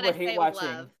parts that you were hate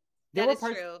watching. There were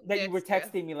parts that you were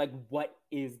texting me like, what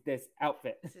is this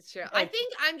outfit? This is true. I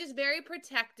think I'm just very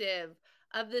protective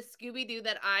of the Scooby-Doo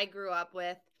that I grew up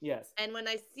with. Yes. And when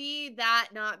I see that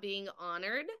not being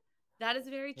honored, that is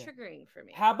very triggering for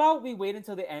me. How about we wait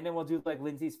until the end and we'll do like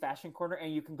Lindsay's fashion corner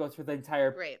and you can go through the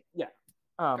entire... Great. Yeah.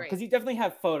 Because you definitely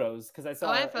have photos. Because I saw...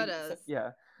 Oh, I have photos.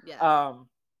 Yeah. Yeah.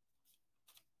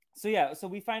 So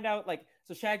we find out, like,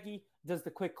 so Shaggy does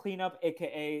the quick cleanup,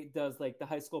 aka does like the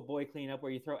high school boy cleanup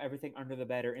where you throw everything under the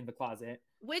bed or in the closet.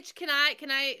 Which can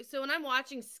I so when I'm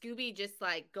watching Scooby just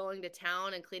like going to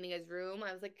town and cleaning his room,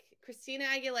 I was like, Christina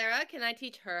Aguilera, can I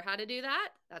teach her how to do that?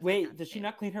 That's my Wait, cat's does she name.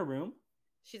 not clean her room?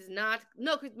 She's not.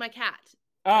 No, my cat. That's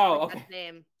my Oh, cat's okay.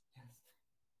 name.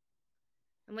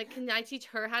 I'm like, can I teach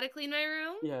her how to clean my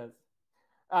room? Yes.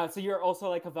 So you're also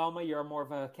like a Velma. You're more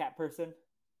of a cat person.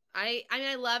 I mean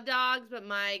I love dogs, but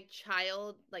my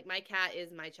child, like my cat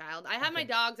is my child. I have my Okay.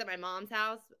 dogs at my mom's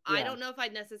house. I Yeah. don't know if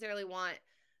I'd necessarily want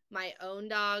my own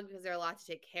dog because they're a lot to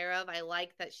take care of. I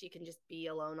like that she can just be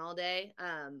alone all day.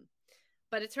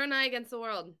 But it's her and I against the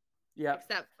world. Yep.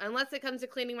 Except unless it comes to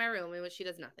cleaning my room, in which she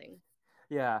does nothing.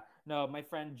 Yeah. No, my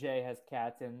friend Jay has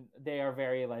cats, and they are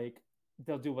very like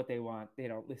they'll do what they want. They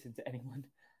don't listen to anyone.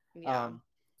 Yeah. Um,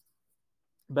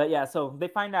 but yeah, so they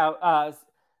find out.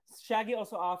 Shaggy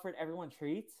also offered everyone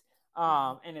treats,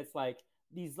 and it's like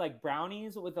these like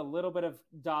brownies with a little bit of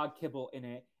dog kibble in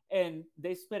it, and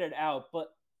they spit it out,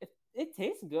 but it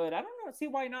tastes good. I don't know. See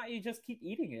why not? You just keep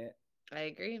eating it. I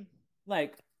agree.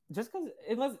 Like just because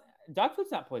unless dog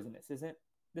food's not poisonous, is it?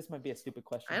 This might be a stupid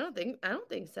question. I don't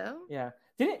think so. Yeah.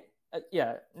 Did it?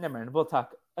 Yeah. Never mind. We'll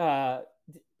talk.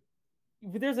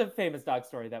 There's a famous dog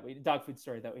food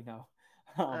story that we know.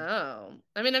 Um, Oh.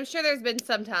 I mean, I'm sure there's been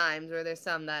some times where there's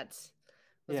some that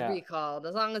was yeah. recalled.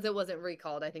 As long as it wasn't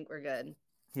recalled, I think we're good.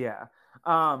 Yeah.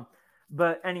 Um,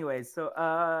 but anyways, so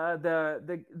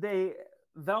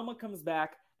Velma comes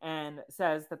back and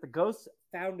says that the ghosts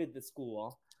founded the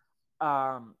school.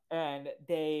 And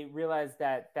they realize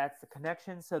that that's the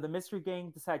connection. So the mystery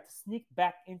gang decide to sneak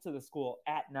back into the school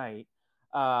at night.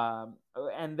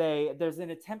 And there's an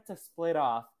attempt to split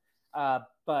off,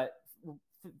 but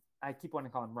I keep wanting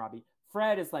to call him Robbie.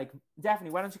 Fred is like, Daphne,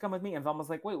 why don't you come with me? And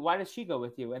Velma's like, wait, why does she go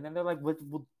with you? And then they're like,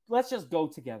 let's just go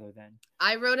together then.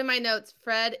 I wrote in my notes,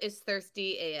 Fred is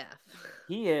thirsty AF.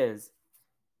 He is.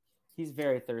 He's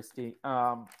very thirsty.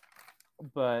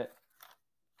 But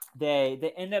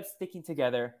they end up sticking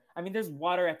together. I mean, there's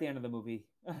water at the end of the movie,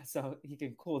 so he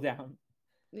can cool down.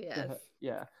 Yes.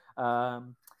 Yeah.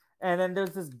 And then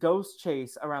there's this ghost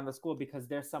chase around the school because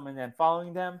there's someone then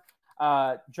following them,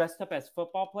 dressed up as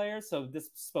football players. So this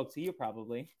spoke to you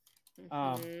probably.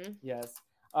 Yes.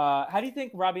 How do you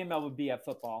think Robbie Amell would be at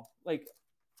football? Like,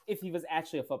 if he was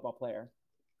actually a football player?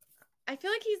 I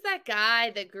feel like he's that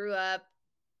guy that grew up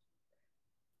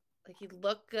like he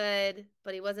looked good,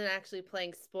 but he wasn't actually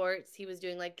playing sports. He was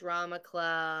doing like drama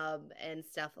club and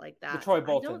stuff like The that. So Troy I don't.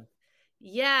 Bolton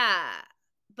Yeah,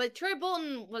 but Troy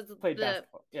Bolton played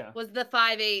basketball. Yeah, was the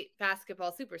 5'8"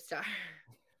 basketball superstar.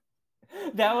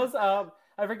 that was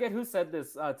I forget who said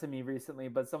this to me recently,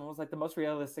 but someone was like the most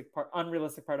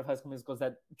unrealistic part of High School Musical is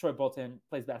that Troy Bolton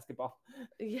plays basketball.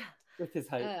 Yeah, with his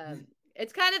height.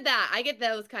 It's kind of that. I get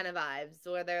those kind of vibes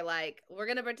where they're like, we're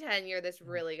gonna pretend you're this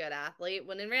really good athlete,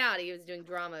 when in reality he was doing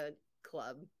drama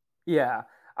club. Yeah.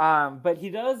 But he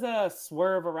does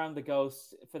swerve around the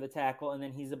ghost for the tackle, and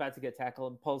then he's about to get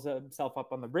tackled and pulls himself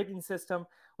up on the rigging system,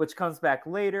 which comes back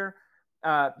later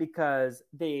because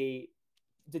they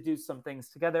deduce some things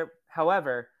together.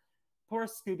 However, poor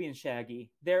Scooby and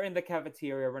Shaggy, they're in the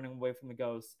cafeteria running away from the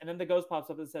ghost, and then the ghost pops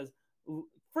up and says,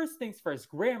 first things first,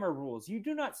 grammar rules. You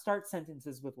do not start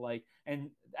sentences with like,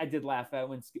 and I did laugh at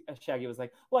when Shaggy was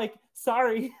like,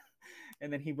 sorry.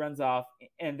 And then he runs off,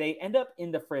 and they end up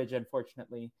in the fridge,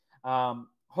 unfortunately,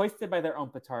 hoisted by their own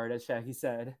petard, as Shaggy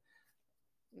said.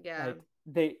 Yeah. Like,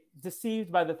 they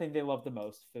deceived by the thing they love the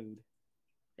most, food.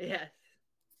 Yes.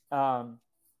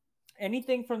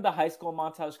 Anything from the high school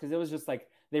montage, because it was just like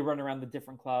they run around the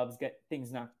different clubs, get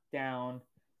things knocked down.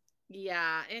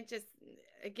 Yeah, it just,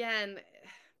 again,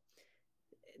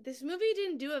 this movie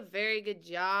didn't do a very good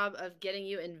job of getting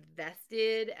you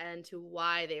invested and to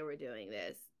why they were doing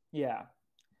this. Yeah,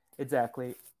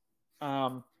 exactly.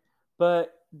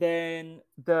 But then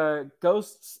the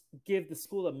ghosts give the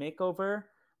school a makeover,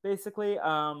 basically.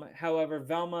 However,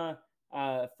 Velma,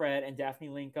 Fred, and Daphne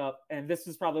link up, and this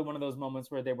is probably one of those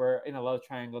moments where they were in a love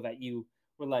triangle that you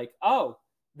were like, oh,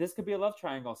 this could be a love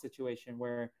triangle situation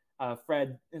where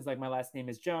Fred is like, my last name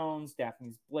is Jones,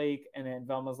 Daphne's Blake, and then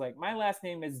Velma's like, my last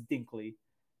name is Dinkley.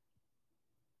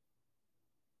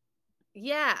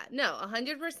 Yeah, no,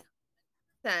 100%.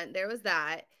 There was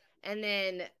that. And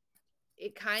then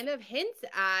it kind of hints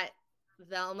at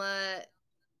Velma.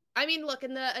 I mean, look,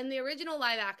 in the original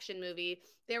live action movie,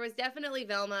 there was definitely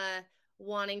Velma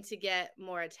wanting to get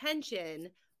more attention,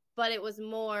 but it was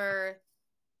more,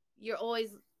 you're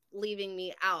always leaving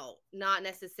me out, not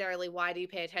necessarily why do you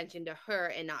pay attention to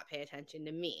her and not pay attention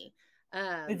to me.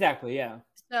 Exactly, yeah.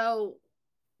 So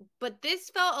But this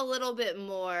felt a little bit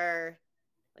more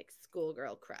like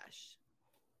schoolgirl crush.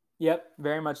 Yep,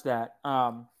 very much that.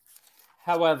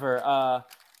 However,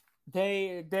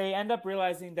 they end up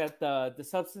realizing that the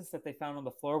substance that they found on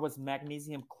the floor was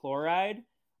magnesium chloride,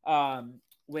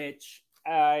 which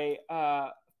I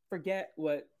forget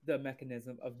what the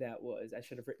mechanism of that was. I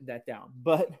should have written that down.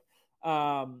 But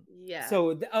Yeah.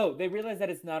 so they realize that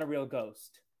it's not a real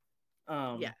ghost.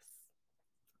 Yes.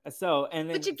 So and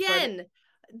then Which again,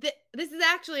 this is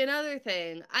actually another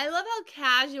thing. I love how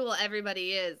casual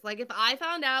everybody is. Like if I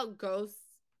found out ghosts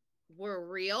were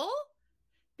real,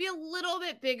 be a little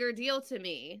bit bigger deal to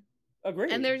me. And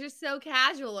Agreed. they're just so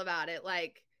casual about it.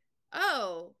 Like,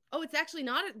 oh, it's actually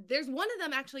not. There's one of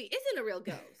them actually isn't a real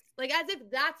ghost. Like as if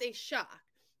that's a shock,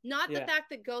 not the fact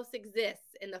that ghosts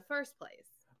exist in the first place.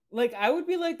 Like I would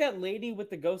be like that lady with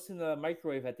the ghost in the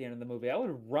microwave at the end of the movie. I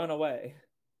would run away.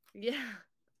 Yeah.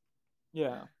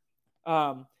 Yeah.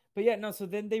 But yeah, no, so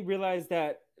then they realize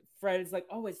that Fred is like,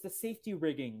 oh, it's the safety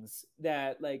riggings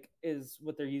that like is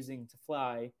what they're using to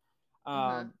fly.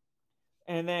 Uh-huh.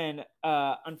 And then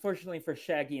unfortunately for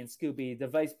Shaggy and Scooby, the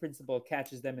vice principal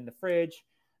catches them in the fridge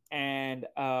and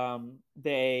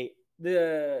they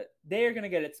are gonna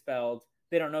get expelled.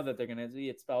 They don't know that they're gonna be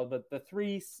expelled, but the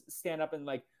three stand up and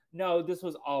like, no, this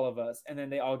was all of us, and then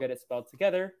they all get expelled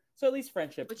together. So at least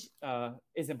friendship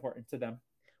is important to them.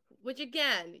 Which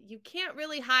again, you can't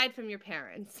really hide from your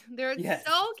parents. They're Yes.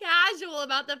 so casual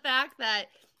about the fact that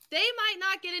they might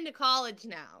not get into college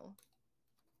now.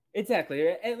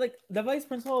 Exactly. And like the vice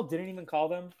principal didn't even call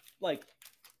them. Like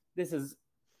this is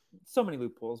so many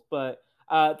loopholes. But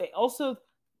they also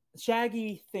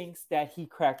Shaggy thinks that he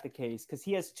cracked the case because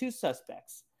he has two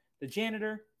suspects, the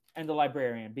janitor and the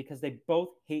librarian, because they both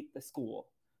hate the school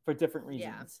for different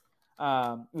reasons.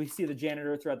 We see the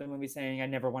janitor throughout the movie saying, I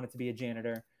never wanted to be a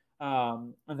janitor.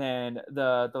 And then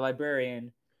the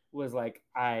librarian was like,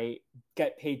 I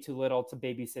get paid too little to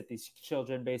babysit these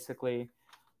children, basically.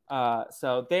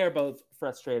 So they are both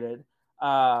frustrated.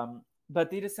 But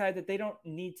they decide that they don't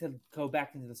need to go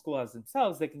back into the schoolhouse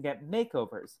themselves. They can get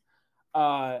makeovers.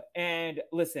 And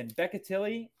listen, Becca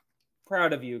Tilly,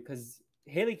 proud of you because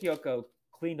Haley Kiyoko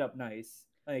cleaned up nice.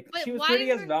 Like But she was why pretty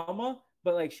does as Velma,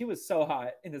 but like she was so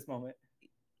hot in this moment.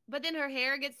 But then her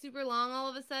hair gets super long all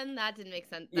of a sudden. That didn't make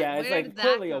sense. Yeah, it's Where like did that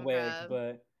clearly a come wig, from?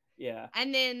 but yeah.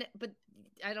 And then, but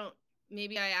I don't.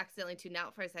 Maybe I accidentally tuned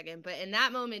out for a second. But in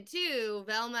that moment too,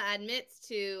 Velma admits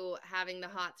to having the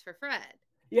hots for Fred.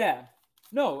 Yeah.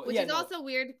 No. Which Yeah. is No. also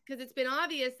weird because it's been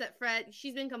obvious that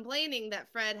she's been complaining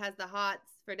that Fred has the hots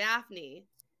for Daphne.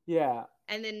 Yeah.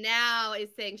 And then now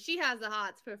is saying she has the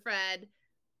hots for Fred,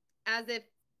 as if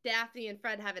Daphne and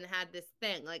Fred haven't had this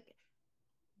thing. Like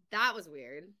that was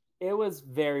weird. It was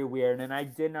very weird, and I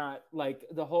did not like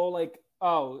the whole like,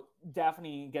 oh,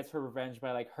 Daphne gets her revenge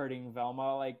by like hurting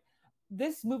Velma. Like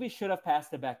this movie should have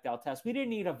passed the Bechdel test. We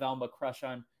didn't need a Velma crush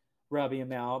on Robbie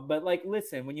Amell, but like,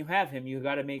 listen, when you have him, you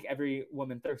got to make every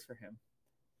woman thirst for him.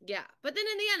 Yeah, but then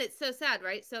in the end, it's so sad,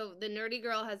 right? So the nerdy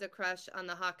girl has a crush on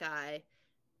the Hawkeye,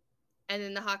 and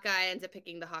then the Hawkeye ends up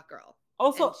picking the hot girl.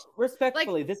 Also, And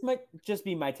respectfully, this might just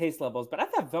be my taste levels, but I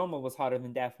thought Velma was hotter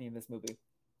than Daphne in this movie.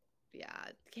 yeah,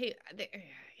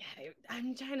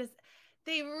 I'm trying to.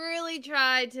 They really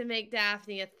tried to make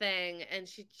Daphne a thing,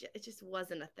 and it just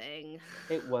wasn't a thing.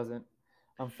 It wasn't,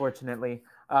 unfortunately.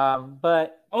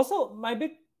 But also, my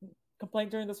big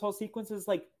complaint during this whole sequence is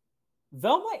like,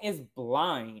 Velma is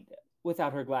blind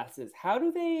without her glasses. How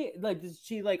do they like? Did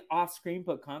she like off screen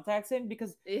put contacts in?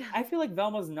 Because I feel like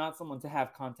Velma's not someone to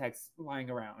have contacts lying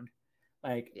around.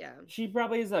 Like, she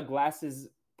probably is a glasses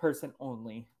person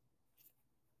only.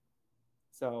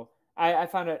 So I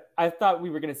found it. I thought we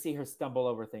were gonna see her stumble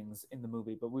over things in the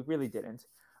movie, but we really didn't.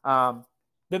 The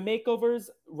makeovers,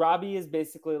 Robbie is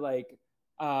basically like,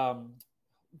 how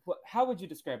would you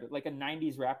describe it? Like a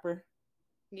 '90s rapper.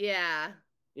 Yeah.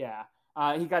 Yeah.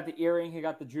 He got the earring, he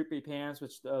got the droopy pants,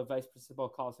 which the vice principal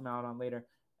calls him out on later.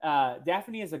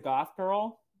 Daphne is a goth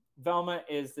girl. Velma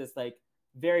is this like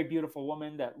very beautiful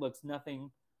woman that looks nothing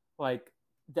like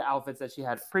the outfits that she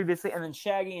had previously. And then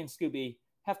Shaggy and Scooby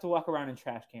have to walk around in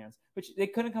trash cans, which they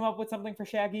couldn't come up with something for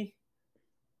Shaggy.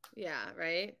 Yeah,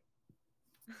 right?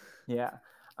 Yeah.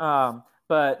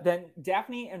 But then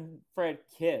Daphne and Fred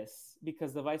kiss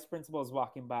because the vice principal is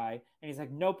walking by and he's like,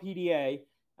 no PDA.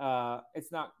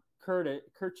 It's not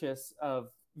courteous of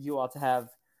you all to have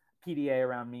PDA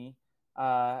around me.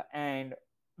 And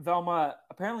Velma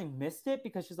apparently missed it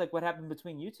because she's like, what happened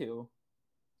between you two?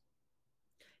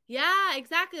 Yeah,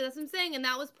 exactly. That's what I'm saying. And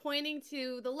that was pointing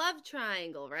to the love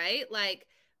triangle, right? Like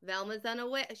Velma's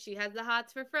unaware. She has the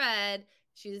hots for Fred.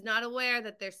 She's not aware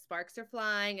that their sparks are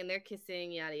flying and they're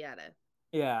kissing, yada yada.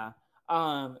 Yeah.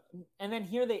 And then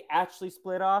here they actually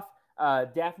split off.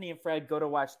 Daphne and Fred go to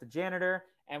watch the janitor,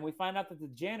 and we find out that the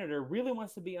janitor really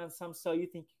wants to be on some So You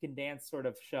Think You Can Dance sort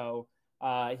of show.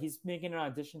 He's making an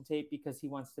audition tape because he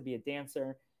wants to be a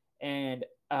dancer, and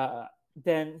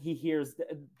then he hears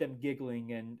them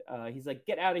giggling, and he's like,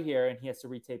 "Get out of here!" And he has to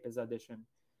retape his audition.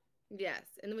 Yes,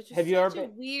 and which was Have you ever such a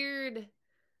been? weird,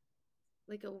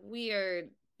 like a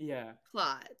weird Yeah.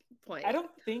 plot point. I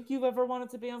don't think you've ever wanted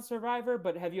to be on Survivor,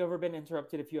 but have you ever been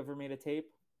interrupted if you ever made a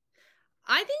tape?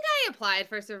 I think I applied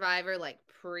for Survivor like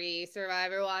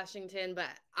pre-Survivor Washington, but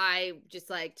I just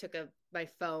like took my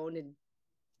phone and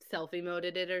selfie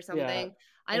moded it or Yeah. something.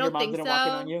 I And your don't mom think didn't walk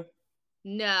in on so. you?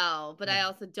 No, but No. I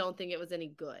also don't think it was any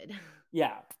good.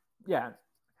 Yeah. Yeah.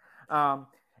 Um,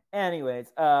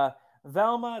 anyways,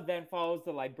 Velma then follows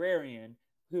the librarian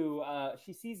who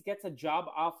she sees gets a job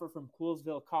offer from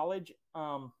Coolsville College,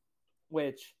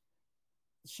 which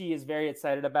she is very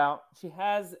excited about. She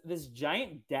has this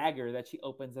giant dagger that she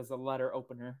opens as a letter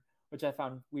opener, which I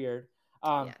found weird.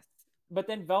 Um, Yes. but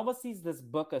then Velma sees this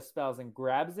book of spells and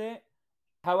grabs it.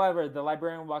 However, the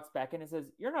librarian walks back in and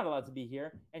says, "You're not allowed to be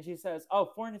here." And she says, "Oh,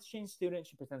 foreign exchange student."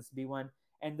 She pretends to be one.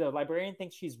 And the librarian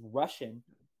thinks she's Russian,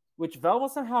 which Velma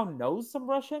somehow knows some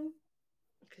Russian.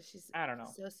 Because she's I don't know.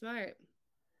 so smart.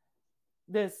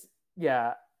 This,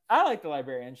 yeah, I like the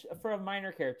librarian. For a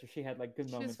minor character, she had like good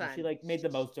She was moments, and she fun. like made the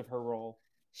most of her role.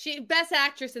 She best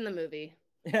actress in the movie.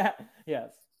 Yeah,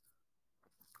 yes.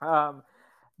 Um,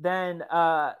 then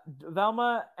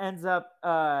Velma ends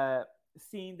up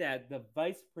seeing that the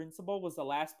vice principal was the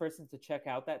last person to check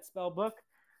out that spell book,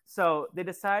 so they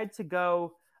decide to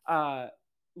go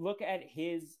look at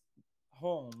his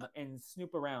home and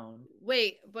snoop around.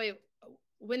 Wait.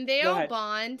 When they Go all ahead.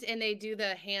 bond and they do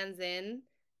the hands in,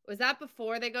 was that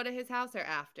before they go to his house or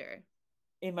after?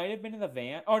 It might have been in the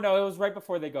van. Oh no, it was right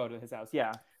before they go to his house.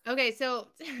 Yeah. Okay, so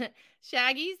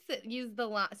Shaggy's used the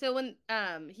line. So when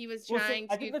he was Well, so trying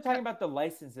I think to, they're talking about the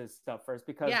licenses stuff first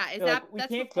because yeah, is they're like, we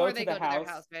that's can't go before to they the go to their house.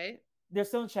 house, right? They're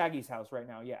still in Shaggy's house right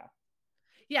now. Yeah.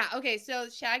 Yeah. Okay. So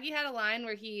Shaggy had a line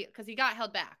where because he got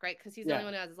held back, right? Because he's the Yeah. only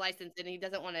one who has his license, and he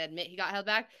doesn't want to admit he got held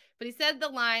back. But he said the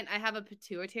line, "I have a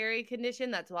pituitary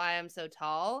condition. That's why I'm so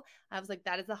tall." I was like,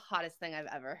 that is the hottest thing I've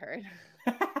ever heard.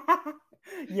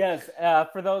 Yes.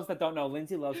 For those that don't know,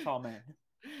 Lindsay loves tall men.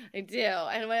 I do.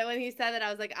 And when he said that, I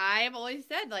was like, I have always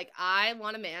said, like, I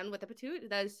want a man with a pituitary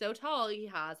that is so tall he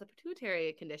has a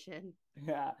pituitary condition.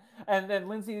 Yeah. And then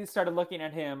Lindsay started looking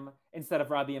at him instead of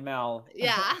Robbie Amell.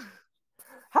 Yeah.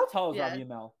 How tall is Yeah. Robbie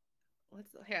Amell?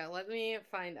 Let me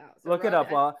find out. So Look it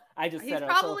up while I just he's said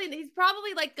it.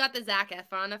 probably like got the Zac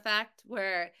Efron effect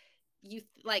where you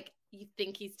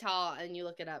think he's tall and you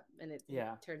look it up and it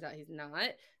turns out he's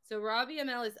not. So Robbie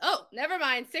Amell is never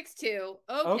mind, 6'2".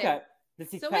 Okay.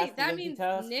 So wait, that means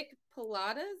test? Nick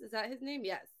Pilates? Is that his name?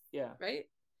 Yes. Yeah. Right?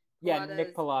 Yeah,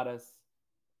 Nick Pilates.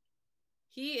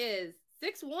 He is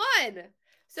 6'1".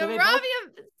 So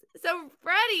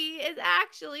Freddie is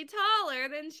actually taller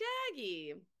than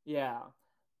Shaggy. Yeah.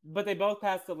 But they both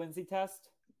passed the Lindsay test?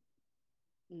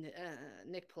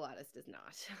 Nick Pilates does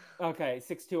not. Okay,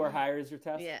 6'2" or higher is your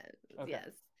test? Yeah, okay. Yes.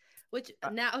 Which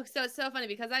now, so it's so funny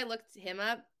because I looked him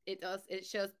up. It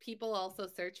shows people also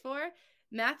search for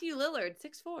Matthew Lillard,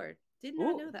 6'4". Did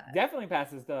not know that. Definitely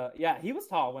passes he was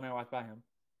tall when I walked by him.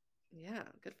 Yeah,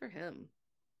 good for him.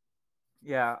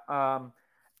 Yeah.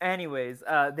 Anyways,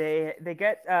 they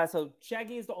get so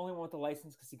Shaggy is the only one with the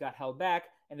license because he got held back,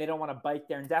 and they don't want to bike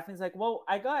there. And Daphne's like, "Well,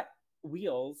 I got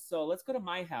wheels, so let's go to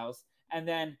my house." And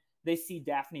then they see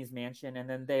Daphne's mansion, and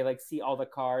then they like see all the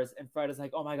cars. And Fred is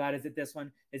like, "Oh my god, is it this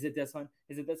one? Is it this one?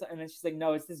 Is it this one?" And then she's like,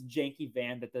 "No, it's this janky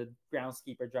van that the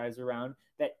groundskeeper drives around.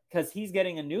 That because he's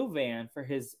getting a new van for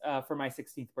his for my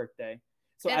 16th birthday."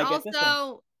 So and I get this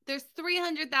one. There's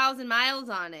 300,000 miles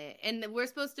on it, and we're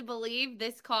supposed to believe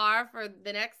this car for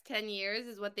the next 10 years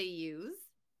is what they use.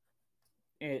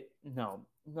 No,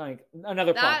 like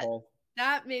another plot hole.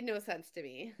 That made no sense to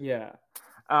me. Yeah.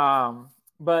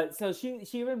 But so she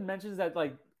even mentions that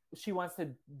like she wants to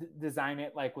design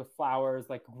it like with flowers,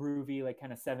 like groovy, like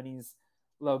kind of 70s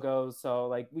logos. So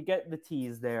like we get the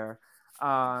tease there.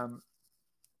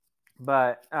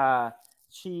 But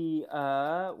she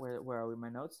where are we? My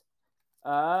notes.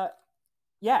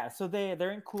 Yeah, so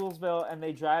they're in Coolsville and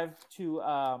they drive to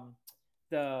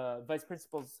the vice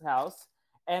principal's house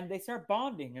and they start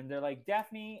bonding and they're like,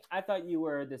 "Daphne, I thought you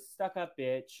were this stuck-up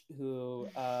bitch who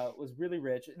was really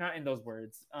rich." Not in those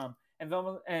words. And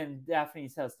Velma and Daphne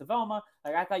says to Velma,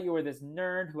 like, "I thought you were this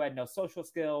nerd who had no social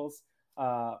skills.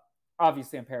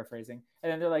 Obviously, I'm paraphrasing.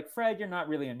 And then they're like, Fred, you're not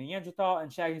really a Neanderthal.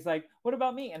 And Shaggy's like, what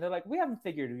about me? And they're like, we haven't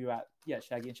figured you out yet,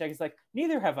 Shaggy. And Shaggy's like,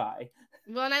 neither have I.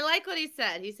 Well, and I like what he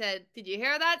said. He said, did you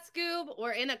hear that, Scoob?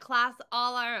 We're in a class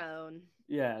all our own.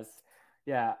 Yes.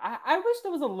 Yeah. I wish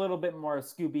there was a little bit more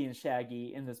Scooby and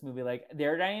Shaggy in this movie, like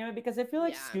their dynamic, because I feel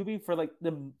like Yeah. Scooby, for like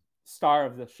the star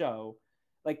of the show,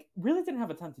 like really didn't have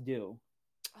a ton to do.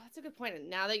 Oh, that's a good point. And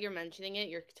now that you're mentioning it,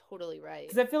 you're totally right.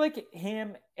 Because I feel like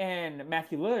him and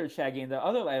Matthew Lillard, Shaggy, and the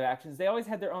other live actions, they always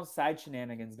had their own side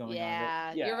shenanigans going on.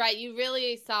 Yeah, you're right. You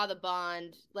really saw the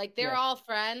bond. Like they're all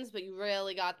friends, but you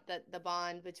really got the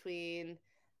bond between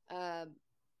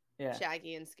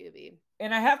Shaggy and Scooby.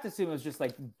 And I have to assume it was just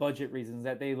like budget reasons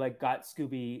that they like got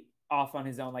Scooby off on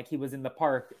his own. Like he was in the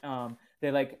park.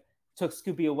 They like took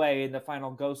Scooby away in the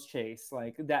final ghost chase,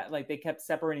 like that. Like they kept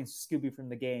separating Scooby from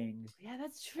the gang. Yeah,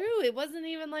 that's true. It wasn't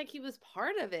even like he was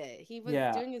part of it. He was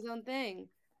doing his own thing.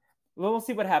 Well, we'll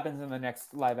see what happens in the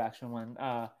next live action one.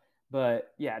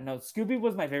 But yeah, no, Scooby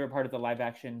was my favorite part of the live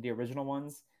action, the original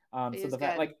ones. So the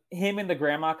fact, like him in the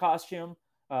grandma costume,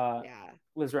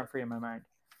 lives rent free in my mind.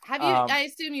 Have you? I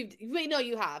assume you've. Wait, no,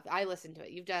 you have. I listened to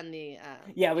it. You've done the.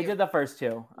 We did the first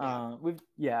two.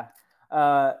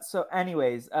 So,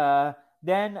 anyways,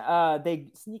 then they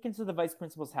sneak into the vice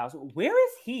principal's house. Where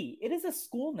is he? It is a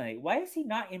school night. Why is he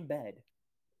not in bed?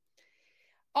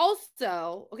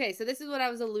 Also, okay, so this is what I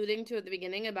was alluding to at the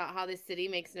beginning about how this city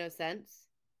makes no sense.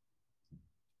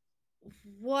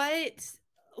 What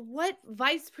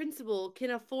vice principal can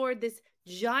afford this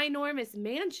ginormous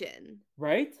mansion?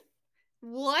 Right?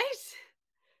 What?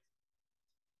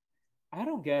 I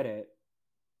don't get it.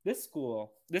 This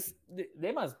school,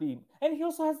 they must be, and he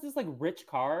also has this like rich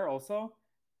car also.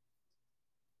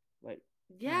 Like,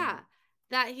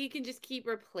 that he can just keep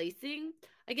replacing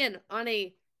again on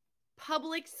a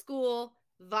public school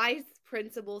vice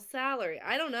principal salary.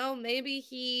 I don't know. Maybe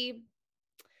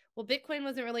Bitcoin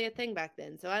wasn't really a thing back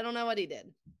then, so I don't know what he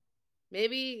did.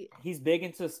 Maybe he's big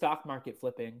into stock market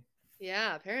flipping.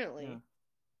 Yeah, apparently.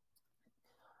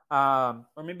 Or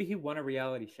maybe he won a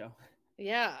reality show.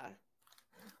 Yeah.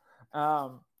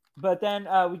 But then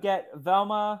we get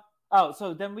Velma. Oh,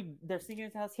 so then they're sneaking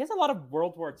into his house. He has a lot of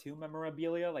World War II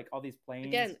memorabilia, like all these planes.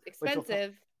 Again,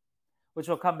 expensive. Which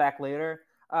will come back later.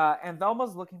 And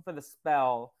Velma's looking for the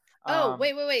spell.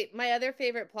 Wait. My other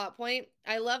favorite plot point.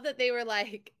 I love that they were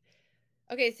like,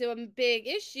 okay, so a big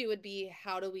issue would be,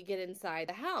 how do we get inside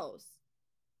the house?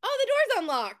 Oh, the door's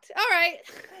unlocked. All right.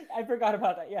 I forgot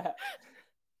about that. Yeah.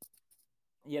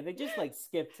 Yeah, they just like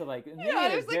skip to like, maybe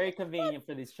it's like, very convenient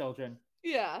for these children.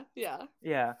 Yeah.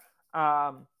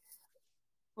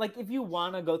 Like if you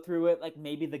want to go through it, like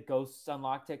maybe the ghosts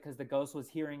unlocked it because the ghost was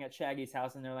hearing at Shaggy's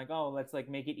house, and they're like, "Oh, let's like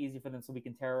make it easy for them so we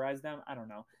can terrorize them." I don't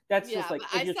know. That's just like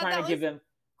if you're trying to give them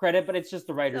credit, but it's just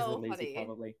the writers were lazy,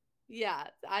 probably. Yeah,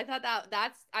 I thought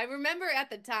I remember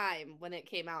at the time when it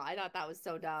came out, I thought that was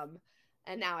so dumb,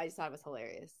 and now I just thought it was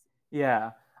hilarious.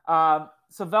 Yeah.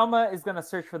 So Velma is gonna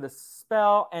search for the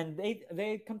spell, and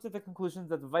they come to the conclusion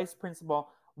that the vice principal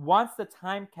wants the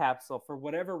time capsule for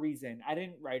whatever reason. I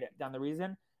didn't write down the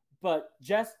reason, but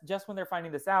just when they're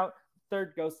finding this out,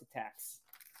 third ghost attacks.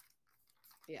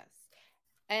 Yes.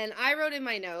 And I wrote in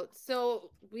my notes,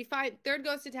 so we find third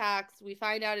ghost attacks, we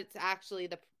find out it's actually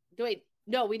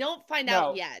we don't find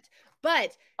out yet.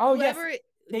 But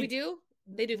we do?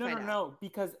 They do find out. No,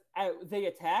 because they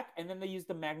attack and then they use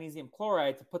the magnesium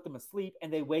chloride to put them asleep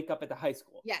and they wake up at the high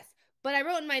school. Yes. But I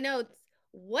wrote in my notes,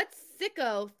 what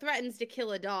sicko threatens to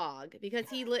kill a dog? Because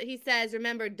he says,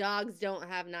 remember, dogs don't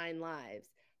have 9 lives.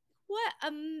 What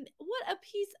a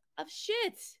piece of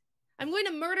shit. I'm going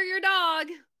to murder your dog.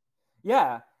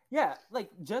 Yeah, like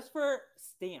just for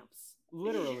stamps,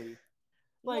 literally.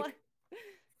 Like what?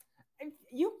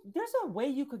 There's a way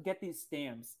you could get these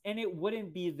stamps and it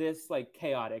wouldn't be this like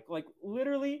chaotic. Like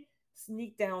literally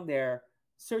sneak down there,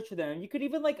 search for them. You could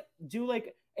even like do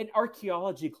like an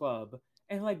archaeology club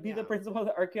and like be the principal of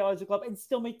the archaeology club and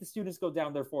still make the students go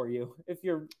down there for you if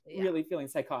you're really feeling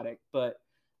psychotic. But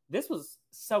this was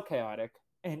so chaotic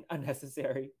and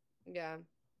unnecessary. Yeah.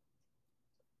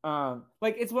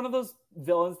 Like it's one of those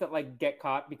villains that like get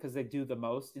caught because they do the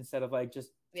most instead of like just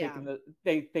taking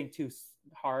they think too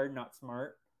hard, not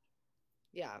smart.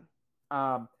 Yeah.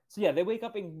 So yeah, they wake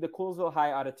up in the Coolsville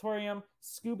High auditorium.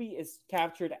 Scooby is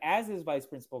captured, as is Vice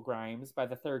Principal Grimes, by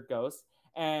the third ghost,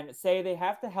 and say they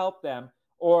have to help them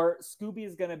or Scooby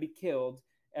is gonna be killed,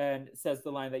 and says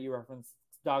the line that you referenced,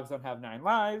 dogs don't have 9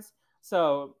 lives.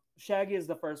 So Shaggy is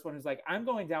the first one who's like, I'm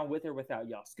going down with or without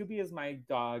y'all. Scooby is my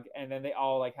dog. And then they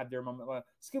all like have their moment, like,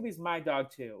 Scooby's my dog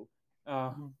too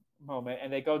moment.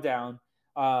 And they go down.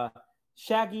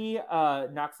 Shaggy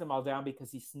knocks them all down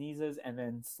because he sneezes and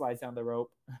then slides down the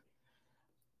rope.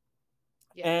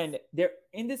 Yes. And they're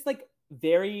in this like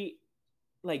very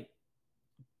like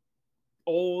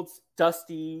old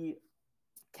dusty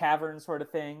cavern sort of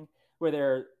thing where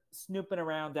they're snooping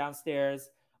around downstairs.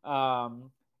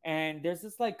 And there's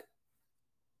this like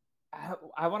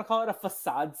I want to call it a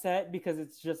facade set because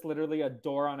it's just literally a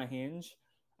door on a hinge.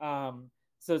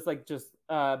 So it's like just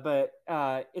but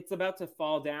it's about to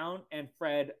fall down and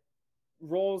Fred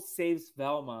rolls, saves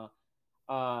Velma.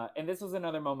 And this was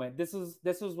another moment. This was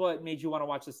what made you want to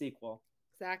watch the sequel.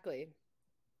 Exactly.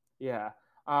 Yeah.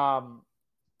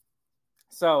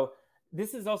 So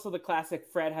this is also the classic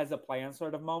Fred has a plan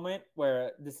sort of moment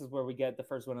where this is where we get the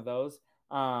first one of those.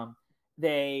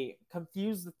 They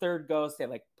confuse the third ghost. They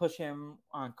like push him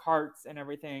on carts and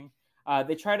everything.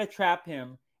 They try to trap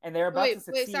him, and they're about to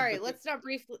succeed. Wait, sorry. Let's not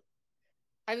briefly.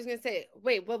 I was gonna say,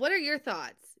 wait. Well, what are your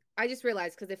thoughts? I just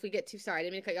realized because if we get too sorry, I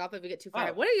didn't mean to cut you off. If we get too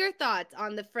far, what are your thoughts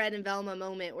on the Fred and Velma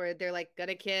moment where they're like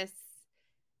gonna kiss?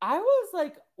 I was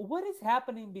like, what is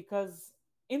happening? Because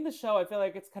in the show, I feel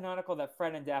like it's canonical that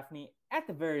Fred and Daphne, at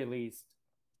the very least,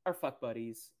 are fuck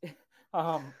buddies.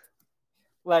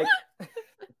 Like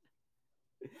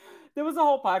there was a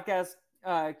whole podcast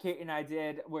Kate and I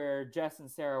did where Jess and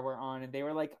Sarah were on, and they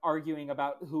were like arguing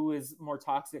about who is more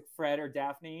toxic, Fred or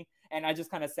Daphne. And I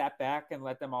just kind of sat back and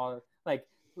let them all like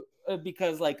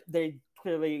because like they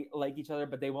clearly like each other,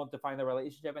 but they won't define the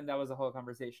relationship, and that was a whole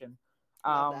conversation.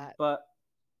 Love that. But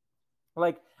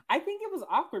like I think it was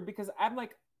awkward because I'm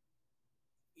like,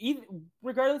 even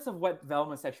regardless of what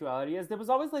Velma's sexuality is, there was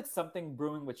always like something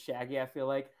brewing with Shaggy. I feel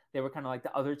like they were kind of like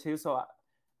the other two, so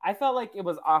I felt like it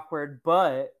was awkward.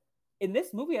 But in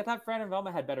this movie, I thought Fred and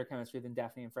Velma had better chemistry than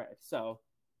Daphne and Fred. So,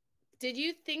 did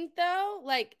you think though,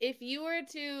 like if you were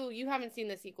to, you haven't seen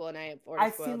the sequel, and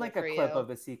I've seen like a clip of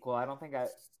the sequel. I don't think I.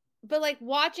 But like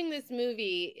watching this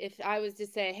movie, if I was to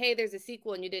say, "Hey, there's a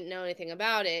sequel," and you didn't know anything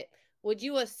about it, would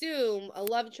you assume a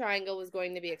love triangle was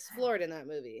going to be explored in that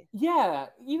movie? Yeah,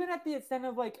 even at the extent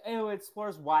of like, oh, it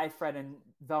explores why Fred and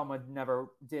Velma never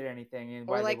did anything and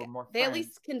why like, they were more friends. They at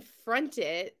least confront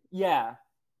it. Yeah.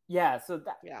 So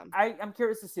that I'm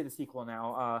curious to see the sequel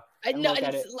now. I know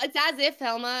it's as if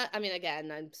Velma. I mean,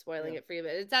 again, I'm spoiling it for you,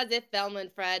 but it's as if Velma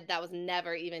and Fred that was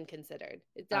never even considered.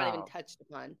 It's not even touched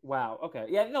upon. Wow. Okay.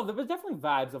 Yeah. No, there was definitely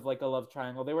vibes of like a love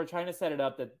triangle. They were trying to set it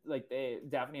up that like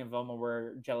Daphne and Velma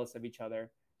were jealous of each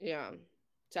other. Yeah.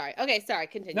 Sorry. Okay. Sorry.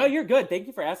 Continue. No, you're good. Thank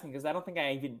you for asking because I don't think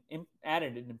I even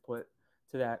added an input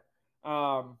to that.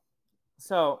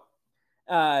 So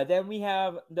then we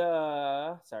have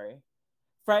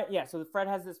Fred. Yeah, so Fred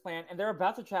has this plan, and they're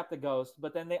about to trap the ghost,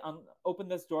 but then they open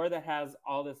this door that has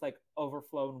all this like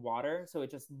overflowed water, so it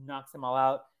just knocks them all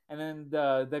out. And then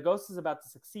the ghost is about to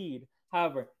succeed.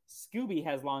 However, Scooby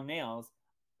has long nails,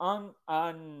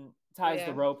 unties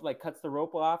the rope, like cuts the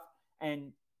rope off,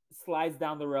 and slides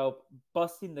down the rope,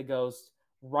 busting the ghost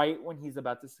right when he's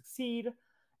about to succeed.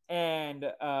 And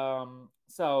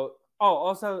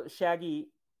also Shaggy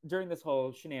during this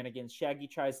whole shenanigans, Shaggy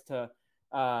tries to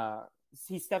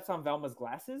he steps on Velma's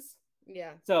glasses.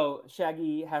 Yeah. So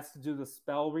Shaggy has to do the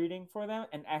spell reading for them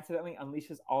and accidentally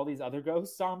unleashes all these other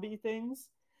ghost zombie things.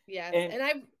 Yes. And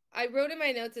I wrote in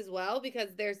my notes as well because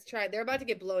they're about to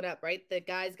get blown up, right? The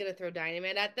guy's gonna throw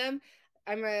dynamite at them.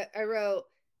 I wrote,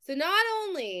 so not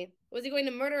only was he going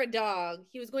to murder a dog,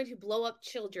 he was going to blow up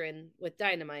children with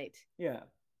dynamite. Yeah.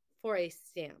 For a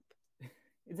stamp.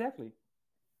 Exactly.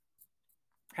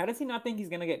 How does he not think he's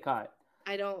gonna get caught?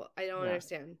 I don't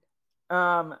understand.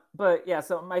 But yeah,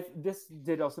 so this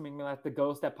did also make me laugh. The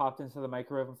ghost that popped into the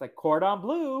microwave was like cordon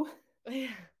bleu.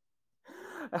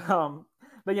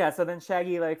 But yeah, so then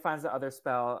Shaggy like finds the other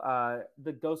spell.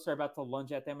 The ghosts are about to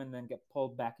lunge at them and then get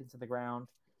pulled back into the ground.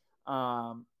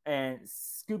 And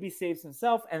Scooby saves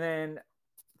himself and then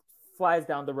flies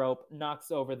down the rope, knocks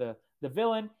over the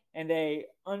villain, and they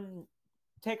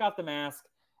take off the mask.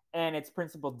 And it's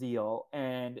Principal Deal.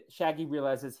 And Shaggy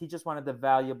realizes he just wanted the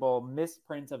valuable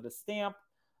misprint of the stamp.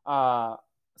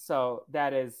 So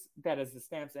that is the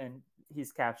stamps, and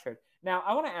he's captured. Now,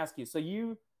 I want to ask you, so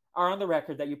you are on the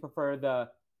record that you prefer the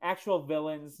actual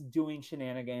villains doing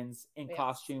shenanigans in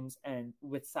costumes and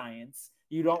with science.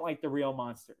 You don't like the real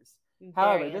monsters.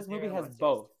 However, this movie has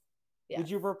both. Yes. Would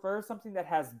you prefer something that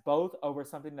has both over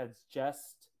something that's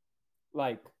just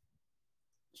like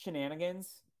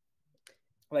shenanigans?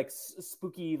 Like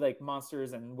spooky like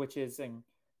monsters and witches and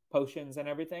potions and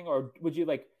everything, or would you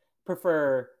like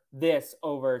prefer this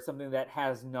over something that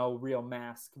has no real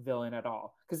mask villain at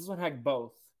all? Because this one had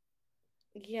both.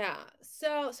 Yeah,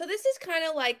 so this is kind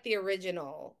of like the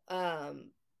original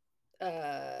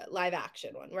live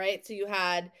action one, right? So you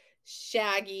had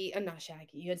Shaggy, not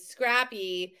Shaggy, you had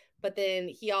Scrappy, but then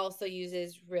he also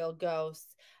uses real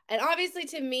ghosts. And obviously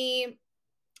to me,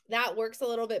 that works a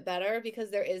little bit better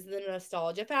because there is the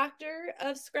nostalgia factor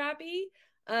of Scrappy.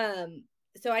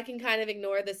 So I can kind of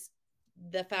ignore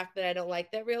the fact that I don't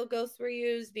like that real ghosts were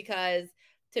used, because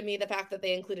to me the fact that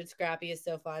they included Scrappy is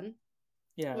so fun.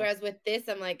 Yeah. Whereas with this,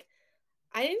 I'm like,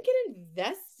 I didn't get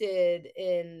invested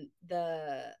in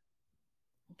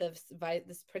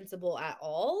this principal at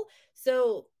all.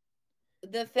 So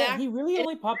the Yeah, fact, he really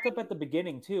only popped up at the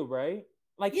beginning too, right?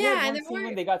 Like he had yeah, and one there scene were,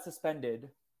 when they got suspended.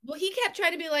 well, he kept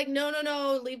trying to be like, no, no,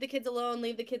 no, leave the kids alone,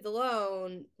 leave the kids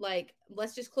alone. Like,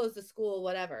 let's just close the school,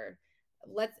 whatever.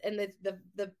 And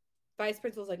the vice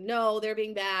principal's like, no, they're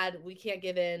being bad. We can't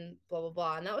give in, blah, blah,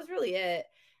 blah. And that was really it.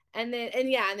 And then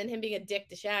him being a dick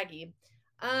to Shaggy.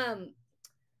 So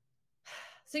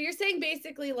you're saying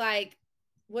basically like,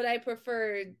 would I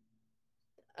prefer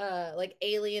like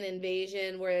Alien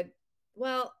Invasion where,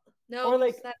 well, no, Or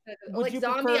like, would like you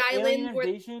Zombie prefer Alien Island where,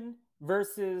 Invasion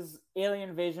versus Alien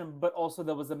Invasion, but also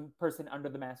there was a person under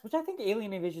the mask, which I think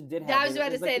Alien Invasion did that have. I was It about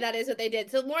to was like, say that is what they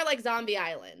did. So more like Zombie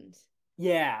Island.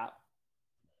 yeah,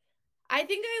 I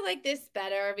think I like this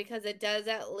better because it does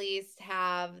at least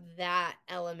have that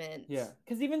element yeah.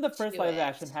 Because even the first to live it.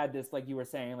 action had this, like you were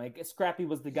saying, like Scrappy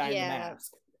was the guy in the Yeah.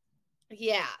 mask.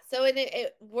 Yeah. So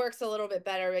it works a little bit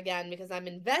better again because I'm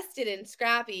invested in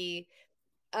Scrappy,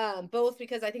 both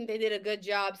because I think they did a good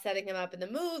job setting him up in the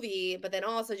movie, but then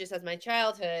also just as my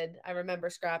childhood, I remember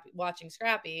watching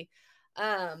Scrappy.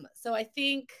 So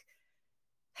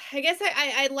I guess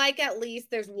I like at least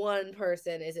there's one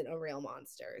person isn't a real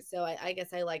monster. So I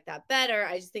guess I like that better.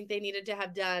 I just think they needed to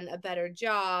have done a better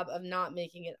job of not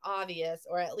making it obvious,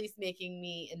 or at least making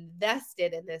me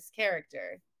invested in this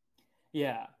character.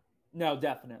 Yeah, no,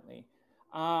 definitely.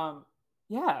 Um,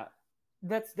 yeah,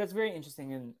 that's very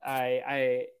interesting, and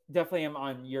I definitely am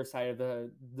on your side of the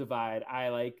divide. I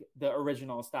like the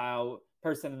original style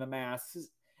person in the mask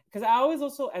because I always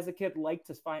also as a kid like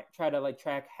to try to like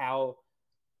track how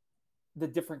the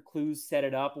different clues set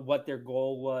it up, what their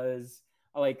goal was.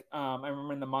 Like, I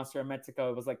remember in the Monster in Mexico,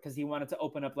 it was like because he wanted to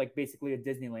open up like basically a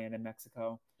Disneyland in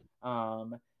Mexico,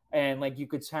 um, and like you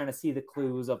could kind of see the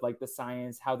clues of like the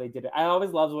science, how they did it. I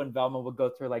always loved when Velma would go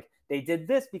through like they did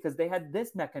this because they had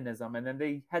this mechanism, and then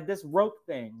they had this rope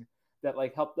thing that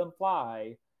like helped them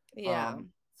fly. Yeah.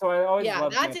 So I always Yeah,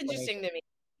 loved the that's interesting explanation. to me.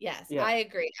 Yes, Yeah, I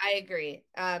agree. I agree.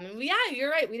 Yeah,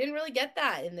 you're right. We didn't really get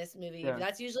that in this movie. yeah.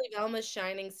 That's usually Velma's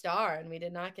shining star, and we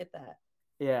did not get that.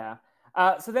 Yeah.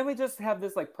 So then we just have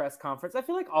this like press conference. I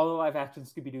feel like all the live action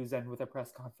Scooby Doo's end with a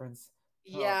press conference.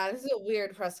 Oh, Yeah, this is a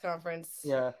weird press conference.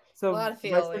 yeah. A So lot of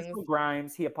Vice feelings. Principal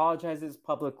Grimes, he apologizes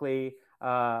publicly.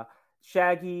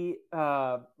 Shaggy,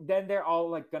 then they're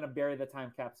all like gonna bury the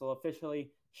time capsule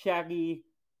officially. Shaggy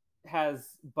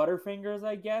has Butterfingers,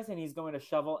 I guess, and he's going to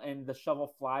shovel, and the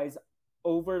shovel flies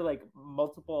over like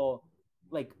multiple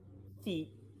like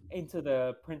feet into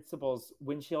the principal's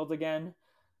windshield again,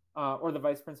 or the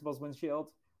vice principal's windshield,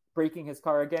 breaking his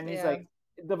car again. He's Yeah. like,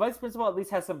 the vice principal at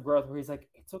least has some growth where he's like,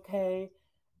 it's okay,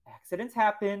 accidents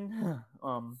happen.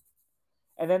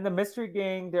 And then the mystery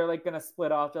gang, they're like gonna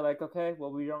split off. They're like, okay,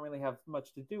 well, we don't really have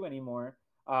much to do anymore.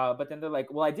 But then they're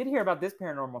like, well, I did hear about this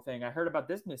paranormal thing. I heard about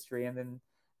this mystery, and then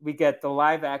we get the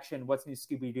live action What's New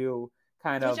Scooby Doo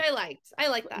kind Which of. I liked. I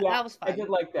liked that. Yeah, That was I did fun.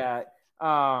 like that.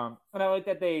 And I like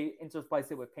that they intersplice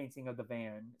it with painting of the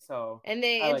van. So And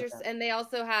I like that. and they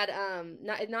also had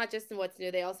not just in What's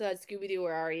New, they also had Scooby Doo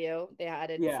Where Are You? They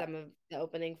added Yeah, some of the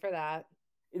opening for that.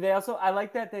 they also I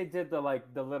like that they did the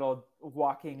like the little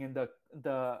walking in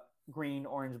the green,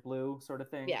 orange, blue sort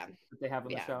of thing Yeah. that they have on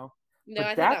the Yeah. show. No, But I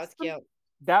thought that was cute.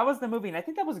 that was the movie, and I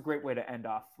think that was a great way to end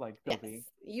off like Yes. Dobie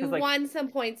You because like won some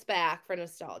points back for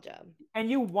nostalgia.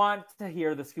 and you want to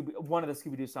hear the one of the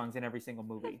Scooby Doo songs in every single Of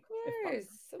movie if course.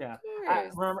 possible. Of Yeah, I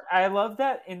course. remember. I love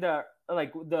that in the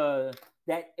like the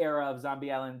that era of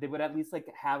Zombie Island, they would at least like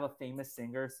have a famous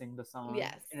singer sing the song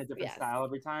Yes. in a different Yes. style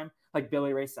every time. Like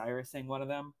Billy Ray Cyrus sang one of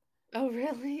them. Oh,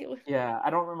 really? Yeah, I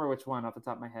don't remember which one off the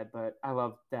top of my head, but I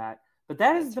love that. But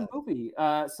that is That's the fun. movie.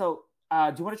 So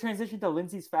do you want to transition to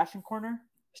Lindsay's fashion corner?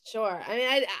 Sure. I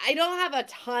mean, I don't have a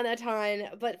ton of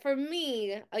time, but for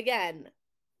me, again,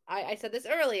 I said this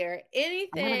earlier, I'm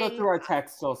gonna go anything. through our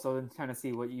text also and kind of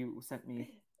see what you sent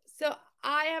me. So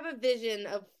I have a vision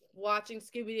of watching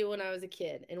Scooby Doo when I was a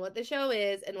kid and what the show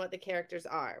is and what the characters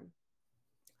are.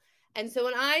 And so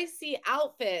when I see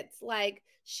outfits like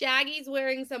Shaggy's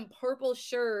wearing some purple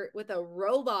shirt with a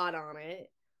robot on it,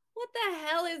 what the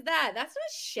hell is that? That's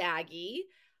not Shaggy.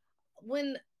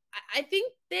 When I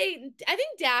think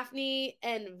Daphne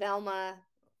and Velma.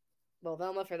 Well,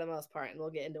 Velma for the most part, and we'll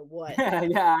get into what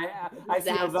Yeah, I see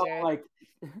how Velma disaster. like.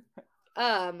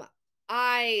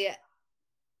 I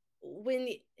when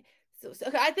so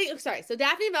I think sorry. So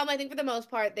Daphne and Velma, I think for the most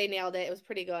part, they nailed it. It was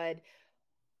pretty good.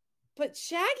 But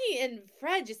Shaggy and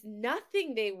Fred, just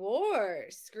nothing they wore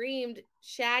screamed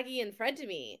Shaggy and Fred to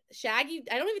me. Shaggy,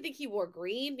 I don't even think he wore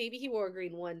green. Maybe he wore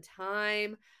green one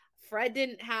time. Fred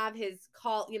didn't have his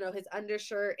his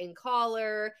undershirt and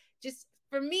collar. Just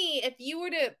for me, if you were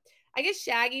to, I guess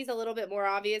Shaggy's a little bit more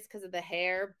obvious because of the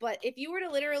hair, but if you were to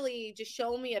literally just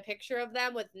show me a picture of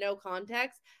them with no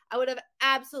context, I would have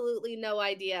absolutely no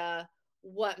idea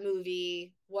what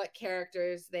movie, what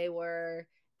characters they were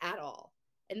at all.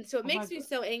 And so it Oh my makes me God.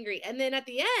 so angry. And then at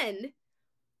the end,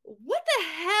 what the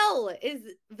hell is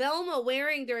Velma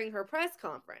wearing during her press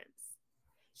conference?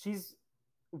 She's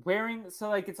wearing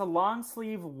like it's a long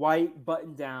sleeve white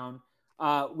button down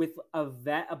with a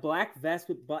black vest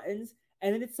with buttons,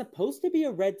 and then it's supposed to be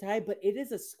a red tie, but it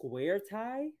is a square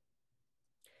tie.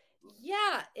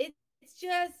 Yeah, it's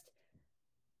just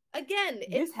again, if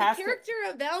This the has to. character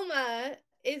of Velma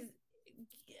is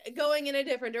going in a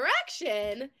different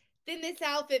direction, then this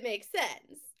outfit makes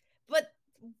sense. But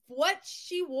what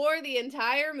she wore the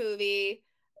entire movie,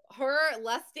 her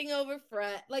lusting over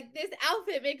Fred, like this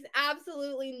outfit makes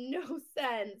absolutely no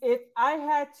sense. If I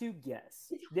had to guess,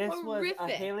 It's this was a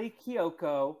horrific. Haley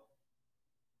Kiyoko.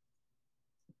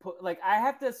 Like I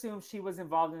have to assume she was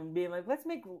involved in being like, let's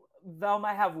make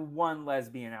Velma have one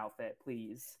lesbian outfit,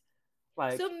 please.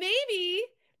 Like So maybe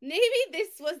this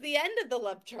was the end of the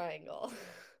love triangle.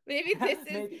 Maybe this is,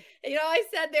 maybe. I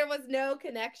said there was no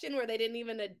connection where they didn't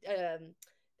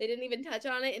even touch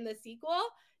on it in the sequel.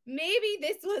 Maybe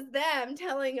this was them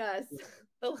telling us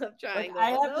the love Like triangle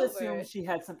I was have to assume over. she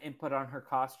had some input on her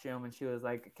costume, and she was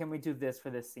like, "Can we do this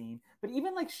for this scene?" But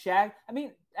even like I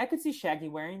mean, I could see Shaggy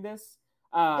wearing this.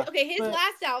 Okay, his But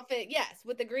last outfit, yes,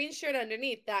 with the green shirt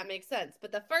underneath, that makes sense.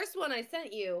 But the first one I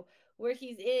sent you, where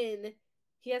he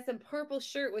has some purple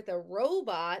shirt with a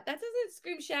robot. That doesn't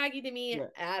scream Shaggy to me yeah,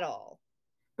 at all.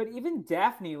 but even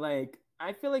Daphne, like,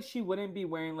 I feel like she wouldn't be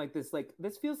wearing like this. Like,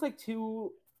 this feels like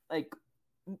too, like,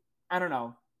 I don't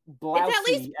know, It's at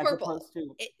least blousy as purple. opposed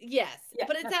to. Yes, Yeah,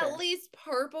 but it's that's at fair. least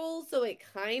purple, so it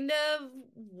kind of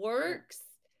Yeah, works.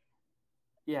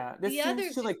 yeah. The This seems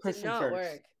others too like just did Christian not Church.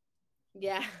 work.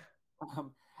 Yeah.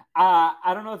 Um,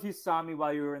 I don't know if you saw me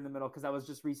while you were in the middle because I was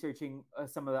just researching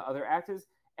some of the other actors,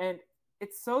 and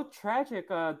it's so tragic.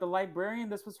 The librarian,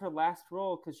 this was her last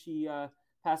role because she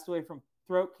passed away from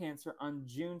throat cancer on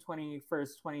June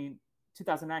 21st,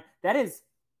 2009. That is,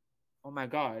 oh my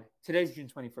God, today's June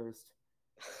 21st.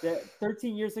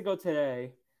 13 years ago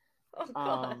today, Oh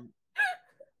God. um,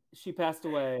 she passed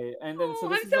away, and then so Oh,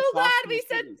 this I'm is a so glad we posthumous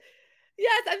said release.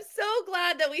 yes. I'm so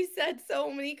glad that we said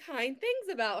so many kind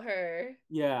things about her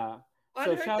Yeah. on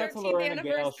So her shout out to 13th Lorena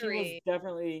Gale. She was anniversary.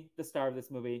 definitely the star of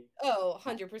this movie. Oh, Uh,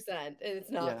 100%. And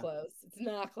it's not yeah. close. It's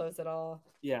not close at all.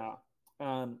 Yeah.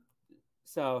 Um,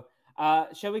 so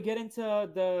shall we get into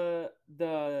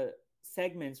the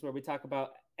segments where we talk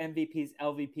about MVPs,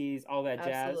 LVPs, all that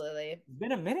jazz? Absolutely. It's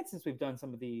been a minute since we've done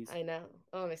some of these. I know.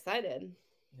 Oh, I'm excited.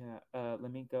 Yeah.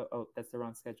 Let me go. Oh, that's the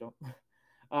wrong schedule.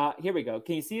 Here we go.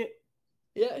 Can you see it?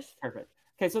 Yes. Perfect.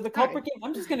 Okay, so the Sorry. culprit game,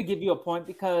 I'm just gonna give you a point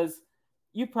because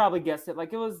you probably guessed it.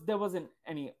 Like there wasn't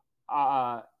any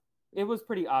it was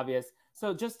pretty obvious.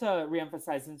 So just to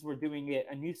reemphasize, since we're doing it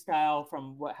a new style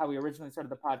from how we originally started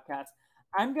the podcast,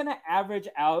 I'm gonna average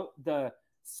out the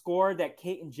score that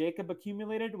Kate and Jacob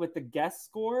accumulated with the guest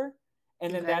score,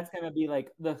 and then Okay. that's gonna be like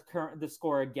the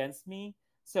score against me.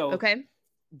 So Okay.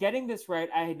 getting this right,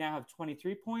 I now have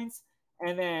 23 points.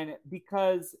 And then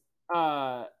because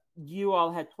uh, you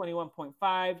all had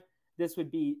 21.5, this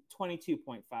would be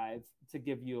 22.5 to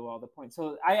give you all the points.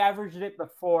 So I averaged it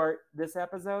before this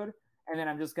episode, and then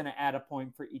I'm just going to add a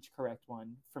point for each correct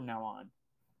one from now on.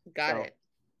 Got So it.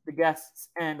 the guests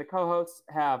and the co-hosts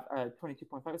have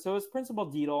 22.5. So it's Principal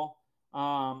Deedle.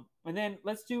 And then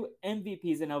let's do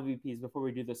MVPs and LVPs before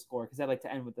we do the score because I like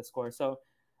to end with the score. So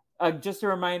just a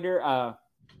reminder,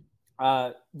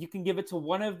 you can give it to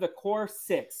one of the core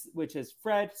six, which is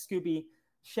Fred, Scooby,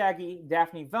 Shaggy,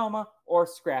 Daphne, Velma, or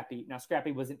Scrappy. Now,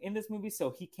 Scrappy wasn't in this movie,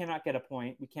 so he cannot get a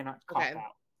point. We cannot cop Okay.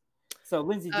 out. So,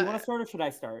 Lindsay, do you want Uh, to start or should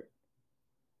I start?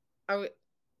 are we,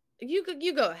 you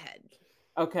go ahead.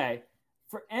 Okay.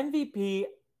 For MVP,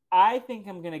 I think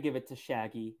I'm going to give it to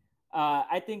Shaggy.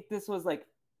 I think this was like,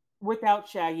 without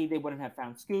Shaggy, they wouldn't have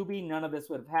found Scooby. None of this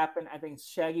would have happened. I think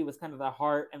Shaggy was kind of the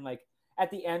heart. And like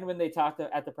at the end, when they talked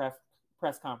at the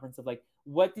press conference of like,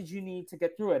 what did you need to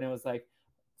get through it? And it was like,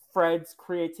 Fred's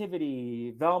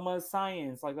creativity, Velma's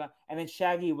science, like that, and then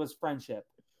Shaggy was friendship.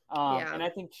 Yeah. And I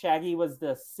think Shaggy was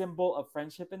the symbol of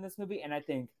friendship in this movie, and I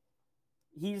think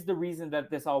he's the reason that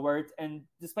this all worked. And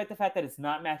despite the fact that it's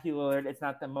not Matthew Lillard, it's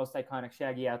not the most iconic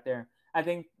Shaggy out there. I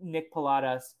think Nick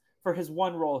Pilatus, for his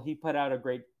one role, he put out a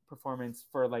great performance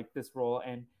for like this role,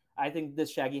 and I think this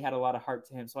Shaggy had a lot of heart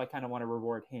to him, so I kind of want to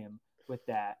reward him with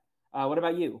that. What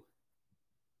about you?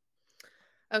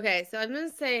 Okay, so I'm gonna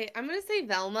say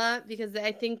Velma because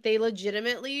I think they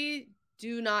legitimately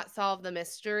do not solve the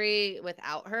mystery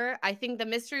without her. I think the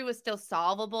mystery was still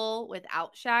solvable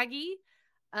without Shaggy.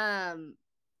 Um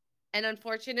and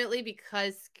unfortunately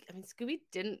because I mean Scooby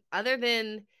didn't, other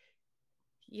than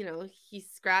he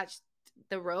scratched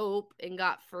the rope and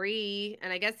got free,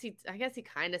 and I guess he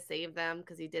kind of saved them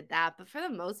cuz he did that, but for the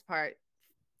most part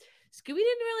Scooby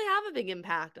didn't really have a big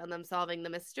impact on them solving the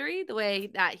mystery the way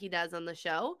that he does on the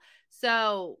show.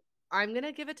 So I'm going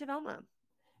to give it to Velma.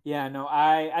 Yeah, no,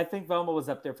 I think Velma was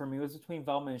up there for me. It was between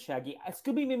Velma and Shaggy.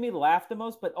 Scooby made me laugh the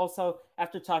most, but also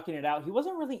after talking it out, he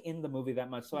wasn't really in the movie that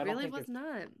much, so He I don't really think was it's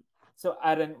not. so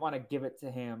I didn't want to give it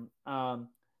to him.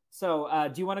 So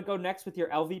do you want to go next with your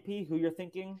LVP? Who you're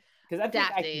thinking? Because I think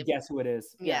I can Daphne. guess who it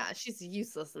is. Yeah, Yeah, she's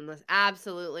useless in this.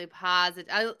 Absolutely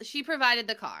positive. She provided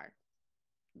the car.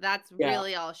 That's yeah.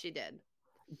 really all she did.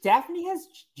 Daphne has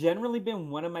generally been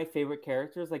one of my favorite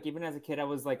characters. Like even as a kid, I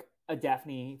was like a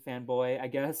Daphne fanboy. I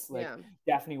guess like Yeah.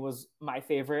 Daphne was my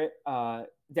favorite.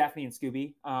 Daphne and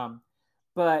Scooby.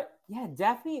 But yeah,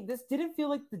 Daphne. This didn't feel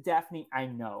like the Daphne I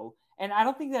know, and I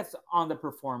don't think that's on the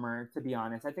performer. To be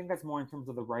honest, I think that's more in terms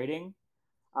of the writing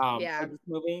Yeah. for this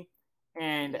movie.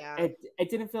 And Yeah. it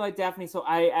didn't feel like Daphne, so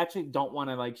I actually don't want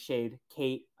to like shade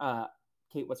Kate.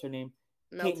 Kate, what's her name?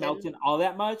 Kate Melton. Melton all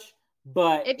that much,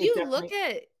 but If it you look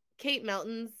definitely at Kate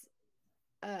Melton's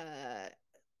uh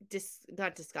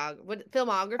not discog what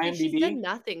filmography, she's IMDb. done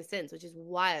nothing since, which is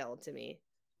wild to me.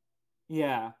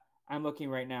 Yeah, I'm looking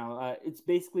right now. It's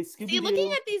basically See, Scooby looking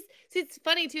Doo. at these, see, it's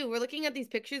funny too. We're looking at these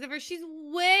pictures of her. She's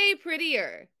way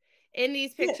prettier in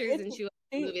these Yeah, pictures it's than she was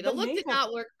in the they movie. The the look did makeup.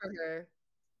 not work for her.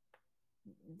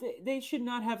 They should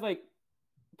not have like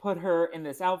put her in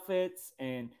this outfits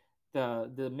and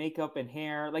the makeup and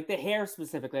hair, like the hair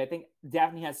specifically. I think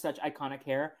Daphne has such iconic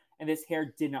hair, and this hair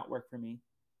did not work for me.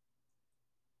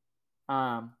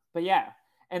 But yeah,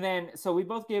 and then so we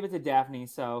both gave it to Daphne.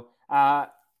 So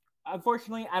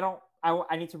unfortunately, I don't.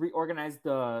 I need to reorganize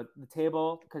the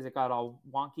table because it got all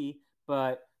wonky.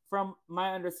 But from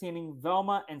my understanding,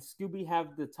 Velma and Scooby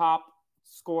have the top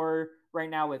score right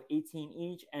now with 18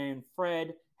 each, and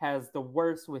Fred has the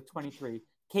worst with 23.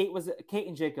 Kate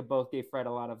and Jacob both gave Fred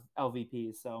a lot of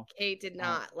LVPs. So Kate did uh,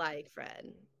 not like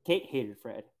Fred. Kate hated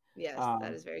Fred. Yes, that Um,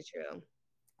 is very true.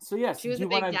 so yes, She do was a you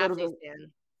want big to go to Daphne the?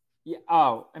 fan. Yeah.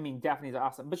 Oh, I mean, Daphne's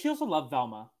awesome, but she also loved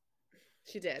Velma.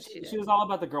 She did. She She did. was all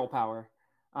about the girl power.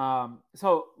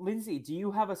 So Lindsay, do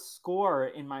you have a score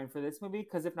in mind for this movie?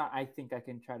 Because if not, I think I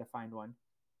can try to find one.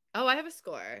 Oh, I have a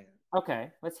score.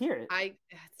 Okay, let's hear it.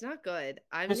 It's not good.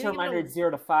 I'm Just a gonna give it reminder, a. it's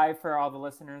 0 to 5 for all the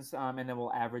listeners, and then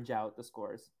we'll average out the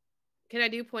scores. Can I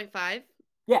do 0.5?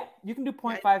 Yeah, you can do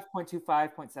point I, 0.5,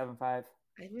 0.25, 0.75.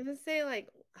 I'm gonna say like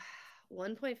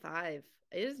 1.5.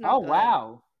 It is Oh not good.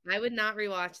 wow. I would not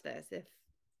rewatch this if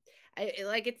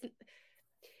like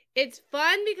it's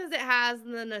fun because it has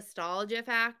the nostalgia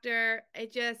factor.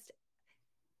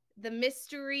 The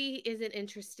mystery isn't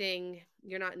interesting.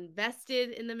 You're not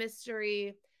invested in the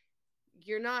mystery.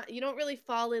 You don't really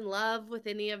fall in love with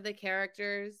any of the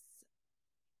characters.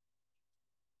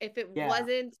 Yeah,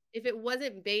 If it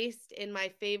wasn't based in my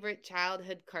favorite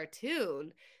childhood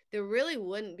cartoon, there really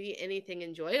wouldn't be anything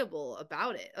enjoyable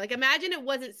about it. Like imagine it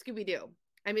wasn't Scooby-Doo.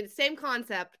 I mean, same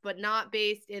concept, but not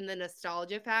based in the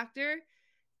nostalgia factor.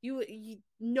 You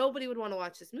nobody would want to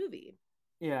watch this movie.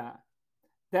 yeah.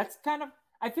 That's kind of.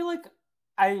 I feel like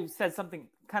I said something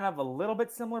kind of a little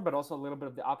bit similar, but also a little bit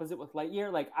of the opposite with Lightyear.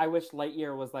 Like I wish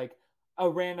Lightyear was like a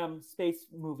random space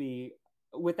movie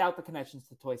without the connections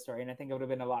to Toy Story, and I think it would have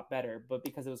been a lot better. But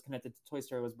because it was connected to Toy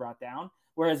Story, it was brought down.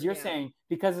 Whereas you're Yeah, saying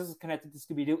because this is connected to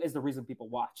Scooby Doo is the reason people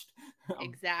watched.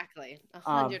 exactly.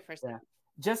 um, 100%. yeah.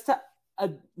 Just to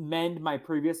amend my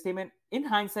previous statement, in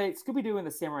hindsight, Scooby Doo and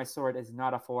the Samurai Sword is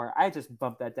not a 4. I just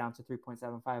bumped that down to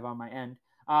 3.75 on my end.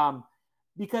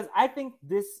 Because I think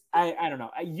I don't know.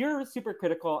 You're super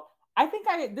critical. I think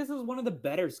this is one of the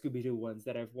better Scooby Doo ones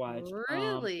that I've watched.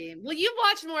 Really? Well, you've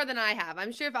watched more than I have.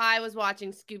 I'm sure if I was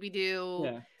watching Scooby Doo,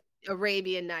 Yeah.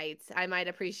 Arabian Nights, I might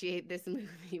appreciate this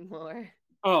movie more.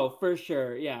 Oh, for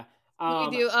sure. Yeah. Scooby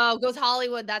Um, Doo. Oh, Goes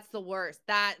Hollywood. That's the worst.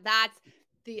 That's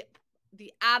the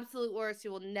the absolute worst.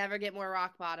 You will never get more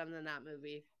rock bottom than that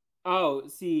movie. Oh,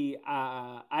 see,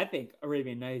 I think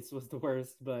Arabian Nights was the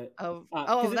worst, but because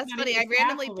Oh, that's funny. I it's half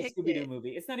randomly of a picked Scooby Doo it. movie.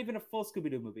 It's not even a full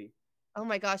Scooby Doo movie. Oh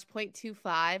my gosh,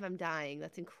 0.25. I'm dying.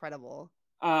 That's incredible.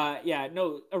 Yeah,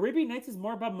 no, Arabian Nights is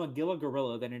more about Magilla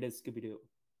Gorilla than it is Scooby Doo.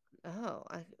 Oh,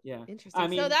 Yeah, I interesting. So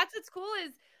mean, that's what's cool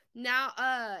is now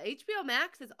HBO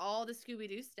Max is all the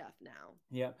Scooby-Doo stuff now.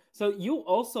 yeah. So you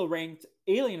also ranked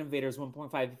Alien Invaders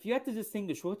 1.5. If you had to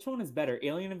distinguish which one is better,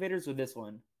 Alien Invaders or this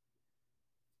one?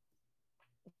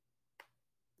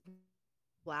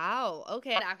 Wow.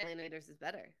 Okay, actually Invaders is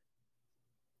better.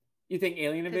 You think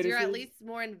Alien Because you're Invaders at is? least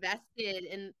more invested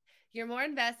in you're more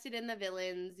invested in the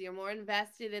villains, you're more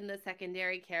invested in the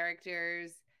secondary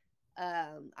characters.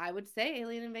 I would say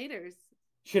Alien Invaders.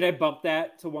 Should I bump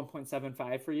that to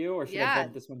 1.75 for you, or should I Yeah.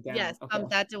 bump this one down? Yes, Okay.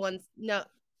 bump that to one. No,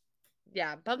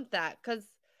 yeah, bump that because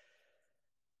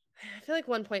I feel like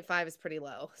 1.5 is pretty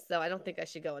low. So I don't think I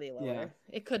should go any Yeah. lower.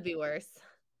 It could be worse.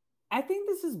 I think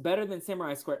this is better than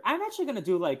Samurai Square. I'm actually gonna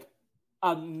do like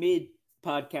a mid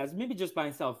podcast, maybe just by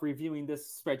myself, reviewing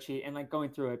this spreadsheet and like going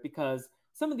through it because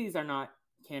some of these are not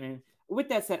canon. With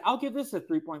that said, I'll give this a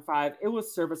 3.5. It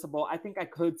was serviceable. I think I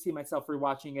could see myself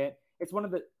rewatching it. It's one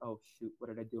of the what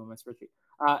did I do on my spreadsheet?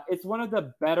 It's one of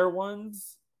the better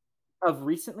ones of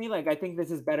recently. Like I think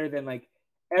this is better than like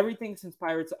everything since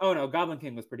Pirates. Oh no, Goblin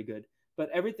King was pretty good, but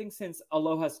everything since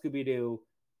Aloha Scooby Doo,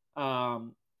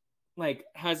 like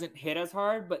hasn't hit as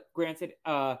hard. But granted,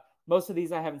 most of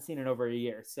these I haven't seen in over a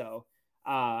year, so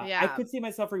I Yeah. could see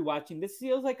myself rewatching. This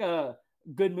feels like a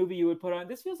good movie you would put on.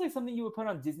 This feels like something you would put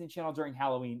on Disney Channel during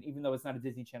Halloween, even though it's not a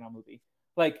Disney Channel movie.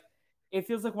 Like it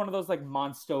feels like one of those like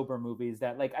Monstober movies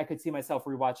that like I could see myself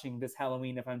rewatching this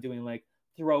Halloween if I'm doing like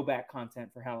throwback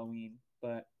content for Halloween.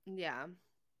 But Yeah.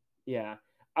 yeah.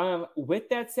 With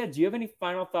that said, do you have any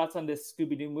final thoughts on this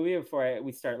Scooby Doo movie before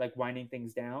we start like winding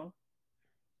things down?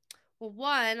 Well,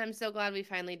 one, I'm so glad we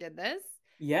finally did this.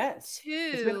 Yes.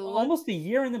 It's been Two, almost a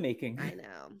year in the making. I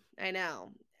know. I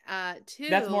know.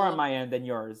 That's more on Two, my end than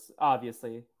yours,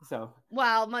 obviously. So,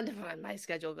 well, my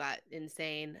schedule got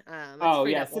insane. It's oh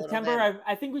freed yeah, up a little September. bit.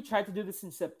 I think we tried to do this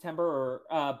in September, or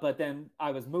but then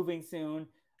I was moving soon.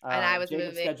 And I was Jacob's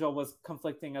moving. schedule was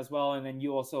conflicting as well, and then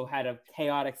you also had a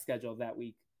chaotic schedule that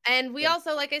week. And we So,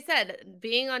 also, like I said,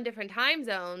 being on different time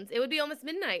zones, it would be almost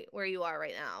midnight where you are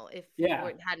right now if you yeah,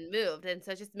 hadn't moved. And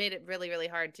so it just made it really, really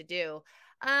hard to do.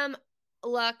 Um,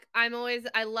 look, I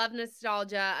love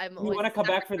nostalgia. I'm you always want a to come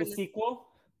sucker back for for the sequel?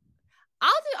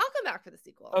 I'll come back for the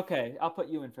sequel. Okay, I'll put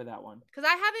you in for that one. Because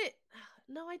I haven't,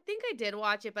 no, I think I did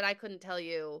watch it, but I couldn't tell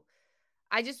you.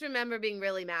 I just remember being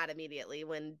really mad immediately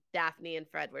when Daphne and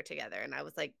Fred were together. And I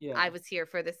was like, Yeah, I was here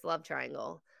for this love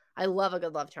triangle. I love a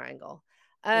good love triangle.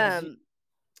 yeah.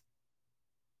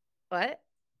 What?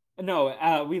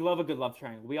 No, we love a good love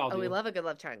triangle. We all Oh, we do. love a good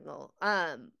love triangle.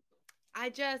 I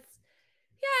just,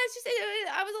 yeah, it's just,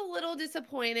 I was a little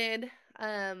disappointed.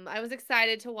 I was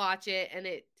excited to watch it, and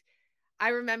I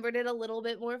remembered it a little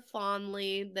bit more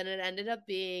fondly than it ended up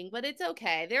being, but it's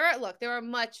okay. There are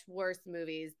much worse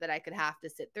movies that I could have to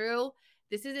sit through.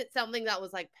 This isn't something that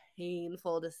was like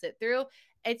painful to sit through.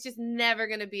 It's just never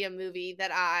going to be a movie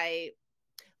that I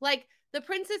like. The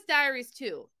Princess Diaries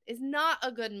 2 is not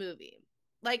a good movie.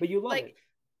 But you love it.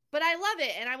 But I love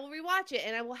it and I will rewatch it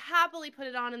and I will happily put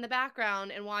it on in the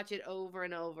background and watch it over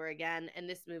and over again. And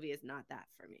this movie is not that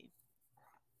for me.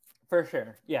 For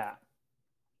sure. Yeah.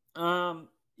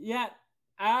 Yeah,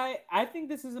 I think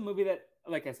this is a movie that,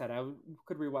 like I said,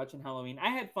 could rewatch in Halloween. I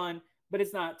had fun, but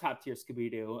it's not top tier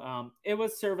Scooby Doo. It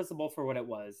was serviceable for what it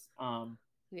was.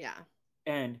 Yeah.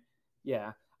 And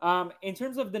yeah. In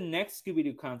terms of the next Scooby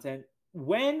Doo content,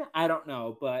 when I don't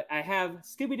know, but I have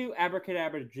Scooby Doo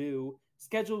Abracadabra Doo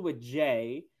scheduled with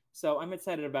Jay. So I'm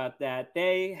excited about that.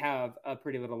 They have a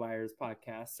Pretty Little Liars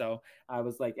podcast. So I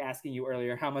was like asking you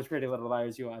earlier how much Pretty Little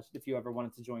Liars you watched if you ever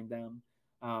wanted to join them.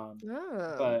 Oh,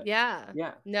 But yeah.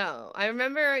 yeah, No, I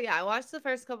remember, yeah, I watched the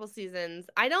first couple seasons.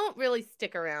 I don't really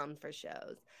stick around for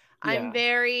shows. I'm yeah. Even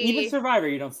very Survivor,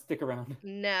 you don't stick around.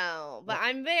 no, but Yeah,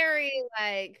 I'm very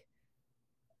like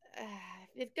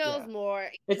it goes yeah. more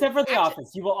Except for The actually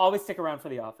Office, you will always stick around for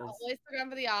The Office. always program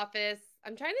for The Office.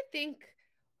 I'm trying to think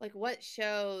like what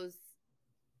shows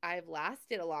I've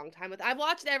lasted a long time with. I've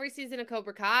watched every season of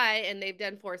Cobra Kai and they've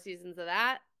done 4 seasons of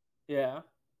that. Yeah,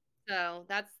 So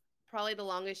that's probably the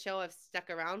longest show I've stuck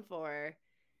around for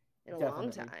in a long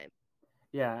definitely. time.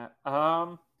 Yeah.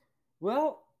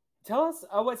 Well, tell us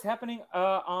what's happening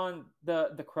on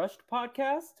the Crushed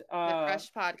podcast. The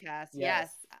Crush podcast. Yes.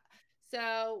 Yes.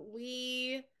 So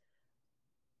we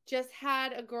just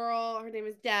had a girl. Her name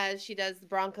is Des. She does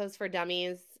Broncos for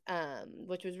Dummies,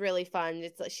 which was really fun.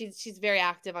 It's she's very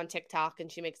active on TikTok,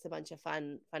 and she makes a bunch of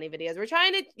funny videos. We're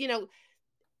trying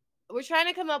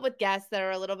to come up with guests that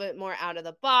are a little bit more out of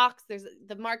the box.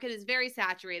 The market is very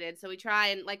saturated, so we try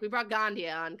and we brought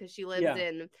Gandia on because she lives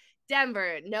in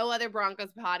Denver. No other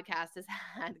Broncos podcast has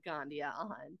had Gandia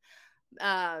on.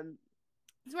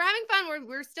 So we're having fun.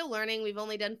 We're still learning. We've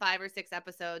only done 5 or 6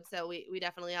 episodes, so we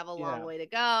definitely have a long way to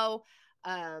go.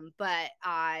 But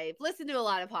I've listened to a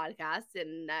lot of podcasts,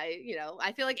 and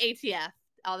I feel like ATF,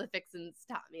 all the fixins,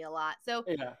 taught me a lot. So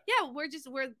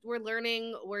we're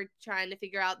learning. We're trying to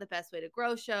figure out the best way to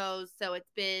grow shows. So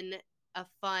it's been a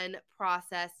fun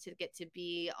process to get to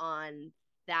be on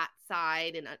that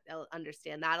side and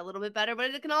understand that a little bit better, but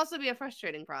it can also be a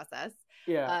frustrating process.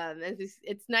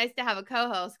 It's nice to have a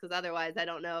co-host, because otherwise I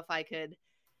don't know if I could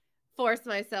force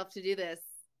myself to do this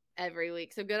every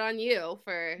week. So good on you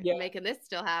for making this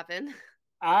still happen.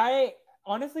 I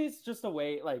honestly, it's just a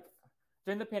way,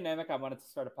 during the pandemic, I wanted to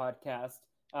start a podcast.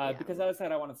 Because I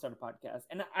said I want to start a podcast,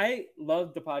 and I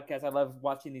love the podcast. I love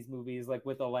watching these movies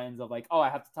with a lens of I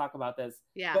have to talk about this.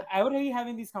 But I would be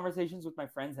having these conversations with my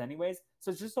friends anyways, so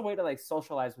it's just a way to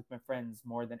socialize with my friends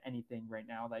more than anything right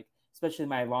now. Especially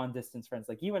my long distance friends,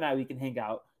 you and I, we can hang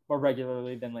out more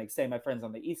regularly than say my friends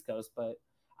on the East Coast. But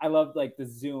I love the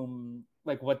Zoom,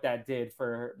 what that did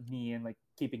for me, and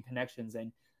keeping connections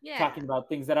and talking about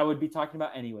things that I would be talking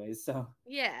about anyways. So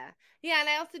and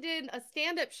I also did a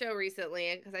stand-up show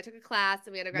recently because I took a class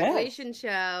and we had a graduation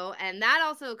show, and that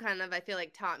also kind of, I feel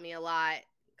taught me a lot,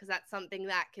 because that's something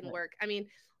that can work. I mean,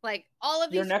 all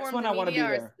of these forms of media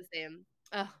are the same.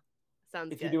 Oh, sounds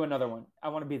good. If you do another one, I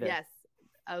want to be there. Yes.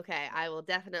 Okay, I will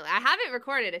definitely. I have it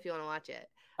recorded if you want to watch it.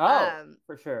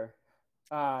 For sure.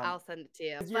 I'll send it to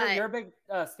you. You're a big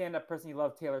stand-up person. You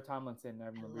love Taylor Tomlinson. I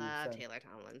love Taylor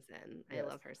Tomlinson. Yes. I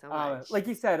love her so much. Like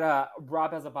you said,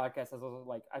 Rob has a podcast.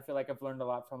 I feel like I've learned a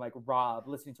lot from Rob,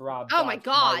 listening to Rob. Oh my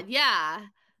God, yeah.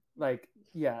 And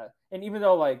even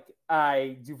though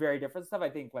I do very different stuff, I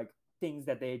think things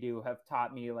that they do have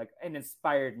taught me and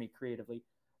inspired me creatively.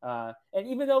 And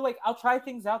even though I'll try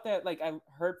things out that I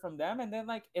heard from them, and then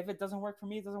if it doesn't work for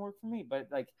me, it doesn't work for me. But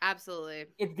absolutely,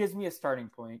 it gives me a starting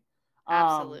point.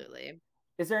 Absolutely.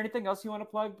 Is there anything else you want to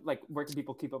plug? Where can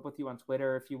people keep up with you on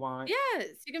Twitter if you want? Yes,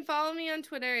 you can follow me on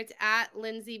Twitter. It's at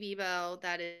Lindsay Bebo.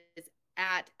 That is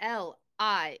at LINDSAYBEBOUT.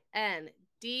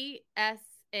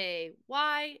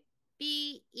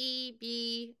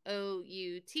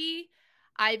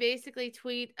 I basically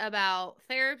tweet about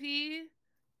therapy,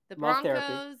 the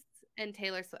Broncos, and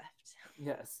Taylor Swift.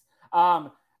 Yes.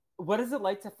 What is it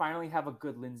like to finally have a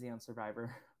good Lindsay on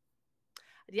Survivor?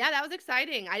 Yeah, that was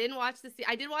exciting. I did watch the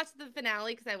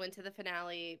finale because I went to the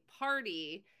finale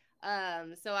party.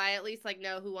 So I at least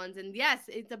know who won. And yes,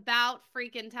 it's about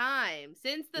freaking time.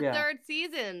 Since the 3rd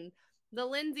season, the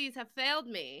Lindsays have failed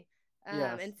me.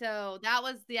 And so that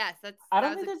was I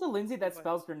don't think there's a Lindsay that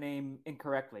spells their name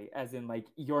incorrectly, as in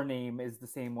your name is the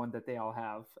same one that they all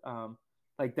have.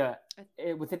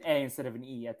 With an A instead of an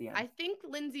E at the end. I think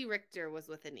Lindsay Richter was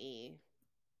with an E.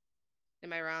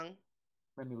 Am I wrong?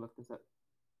 Let me look this up.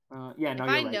 If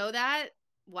I know that,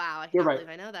 wow, I can't believe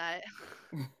I know that.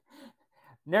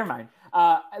 Never mind.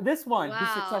 This one, who's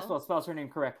successful, spells her name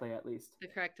correctly, at least. The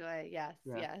correct way, yes.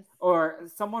 Or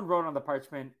someone wrote on the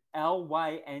parchment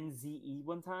Lynze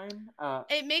one time.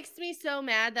 It makes me so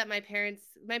mad that my parents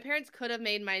could have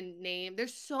made my name.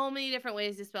 There's so many different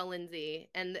ways to spell Lindsay,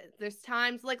 and there's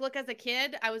times look, as a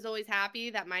kid, I was always happy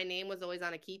that my name was always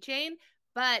on a keychain.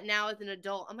 But now as an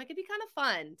adult, I'm it'd be kind of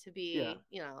fun to be,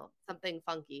 something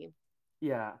funky.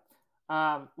 Yeah.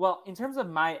 Well, in terms of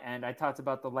my end, I talked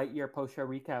about the Lightyear post-show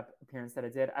recap appearance that I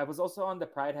did. I was also on the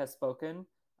Pride Has Spoken,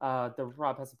 the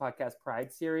Rob Has a Podcast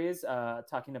Pride series,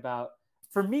 talking about,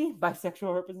 for me,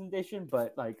 bisexual representation,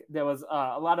 but there was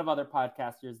a lot of other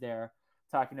podcasters there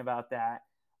talking about that.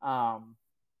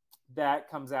 That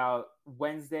comes out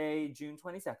Wednesday, June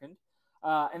 22nd.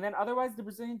 And then otherwise, the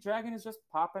Brazilian Dragon is just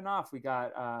popping off. We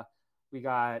got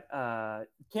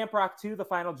Camp Rock 2, the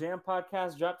Final Jam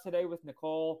podcast, dropped today with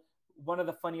Nicole. One of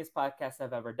the funniest podcasts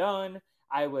I've ever done.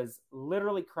 I was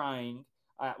literally crying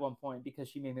at one point because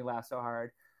she made me laugh so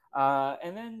hard.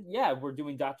 And then, we're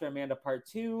doing Dr. Amanda Part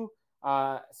 2.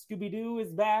 Scooby-Doo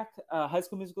is back. High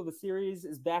School Musical, the series,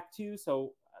 is back too.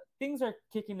 So things are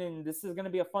kicking in. This is going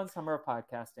to be a fun summer of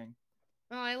podcasting.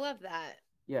 Oh, I love that.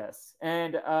 Yes.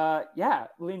 And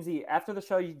Lindsay, after the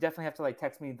show, you definitely have to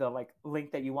text me the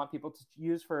link that you want people to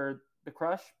use for the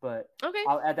crush, but okay,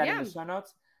 I'll add that in the show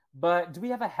notes. But do we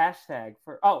have a hashtag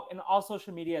for and all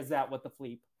social media is at What the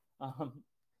Fleep.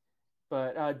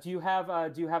 But do you have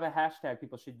a hashtag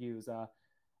people should use?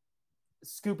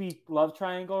 Scooby Love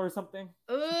Triangle or something?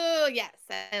 Oh, yes.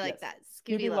 I like that.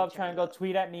 Scooby Love Triangle.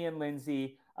 Tweet at me and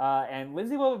Lindsay. And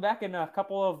Lindsay will be back in a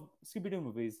couple of Scooby-Doo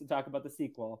movies to talk about the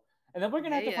sequel. And then we're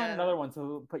going to have to find another one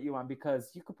to put you on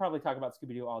because you could probably talk about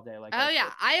Scooby-Doo all day. Like,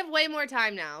 I have way more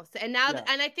time now. So, and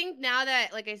I think now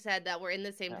that, like I said, that we're in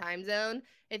the same time zone,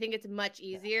 I think it's much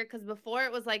easier because before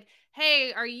it was like,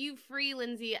 hey, are you free,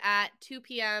 Lindsay, at 2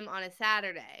 p.m. on a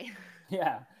Saturday?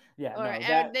 Yeah.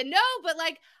 No, but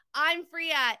like, I'm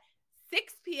free at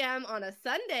 6 p.m. on a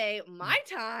Sunday, my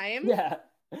time. Yeah,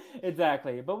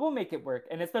 exactly. But we'll make it work.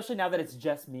 And especially now that it's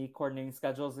just me coordinating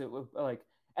schedules, it would like,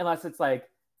 unless it's like,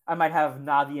 I might have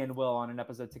Navi and Will on an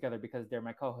episode together because they're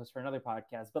my co-hosts for another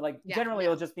podcast. But like, generally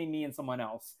it'll just be me and someone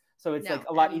else. So it's like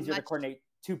a lot easier to coordinate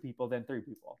 2 people than 3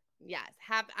 people. Yes.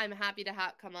 I'm happy to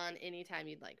come on anytime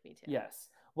you'd like me to. Yes.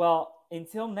 Well,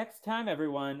 until next time,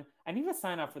 everyone, I need to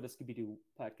sign off for the Scooby-Doo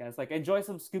podcast. Like, enjoy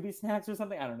some Scooby snacks or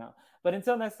something. I don't know. But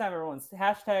until next time, everyone,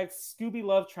 hashtag Scooby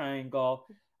Love Triangle.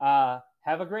 Have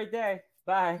a great day.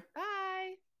 Bye.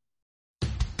 Bye.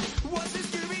 What's this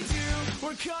Scooby-Doo?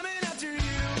 We're coming after you.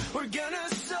 We're gonna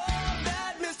solve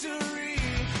that mystery.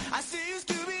 I see you,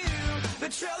 Scooby-Doo. The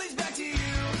trail leads back to you.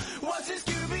 What's this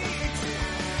Scooby-Doo?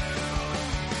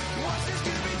 What's this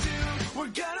Scooby-Doo? We're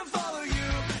gonna follow you.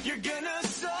 You're gonna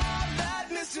solve that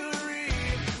mystery.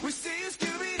 We see you,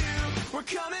 Scooby-Doo. We're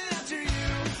coming after you.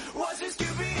 What's this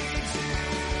Scooby-Doo?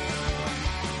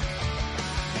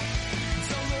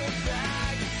 Don't look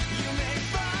back. You may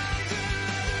find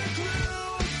another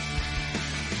clue.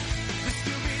 The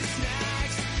Scooby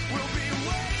snacks will be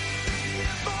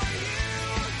waiting for you.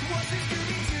 What's this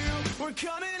Scooby-Doo? We're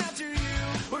coming after you.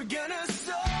 We're gonna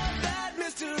solve that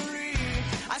mystery.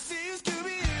 I see you,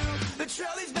 Scooby-Doo. The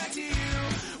trail leads back.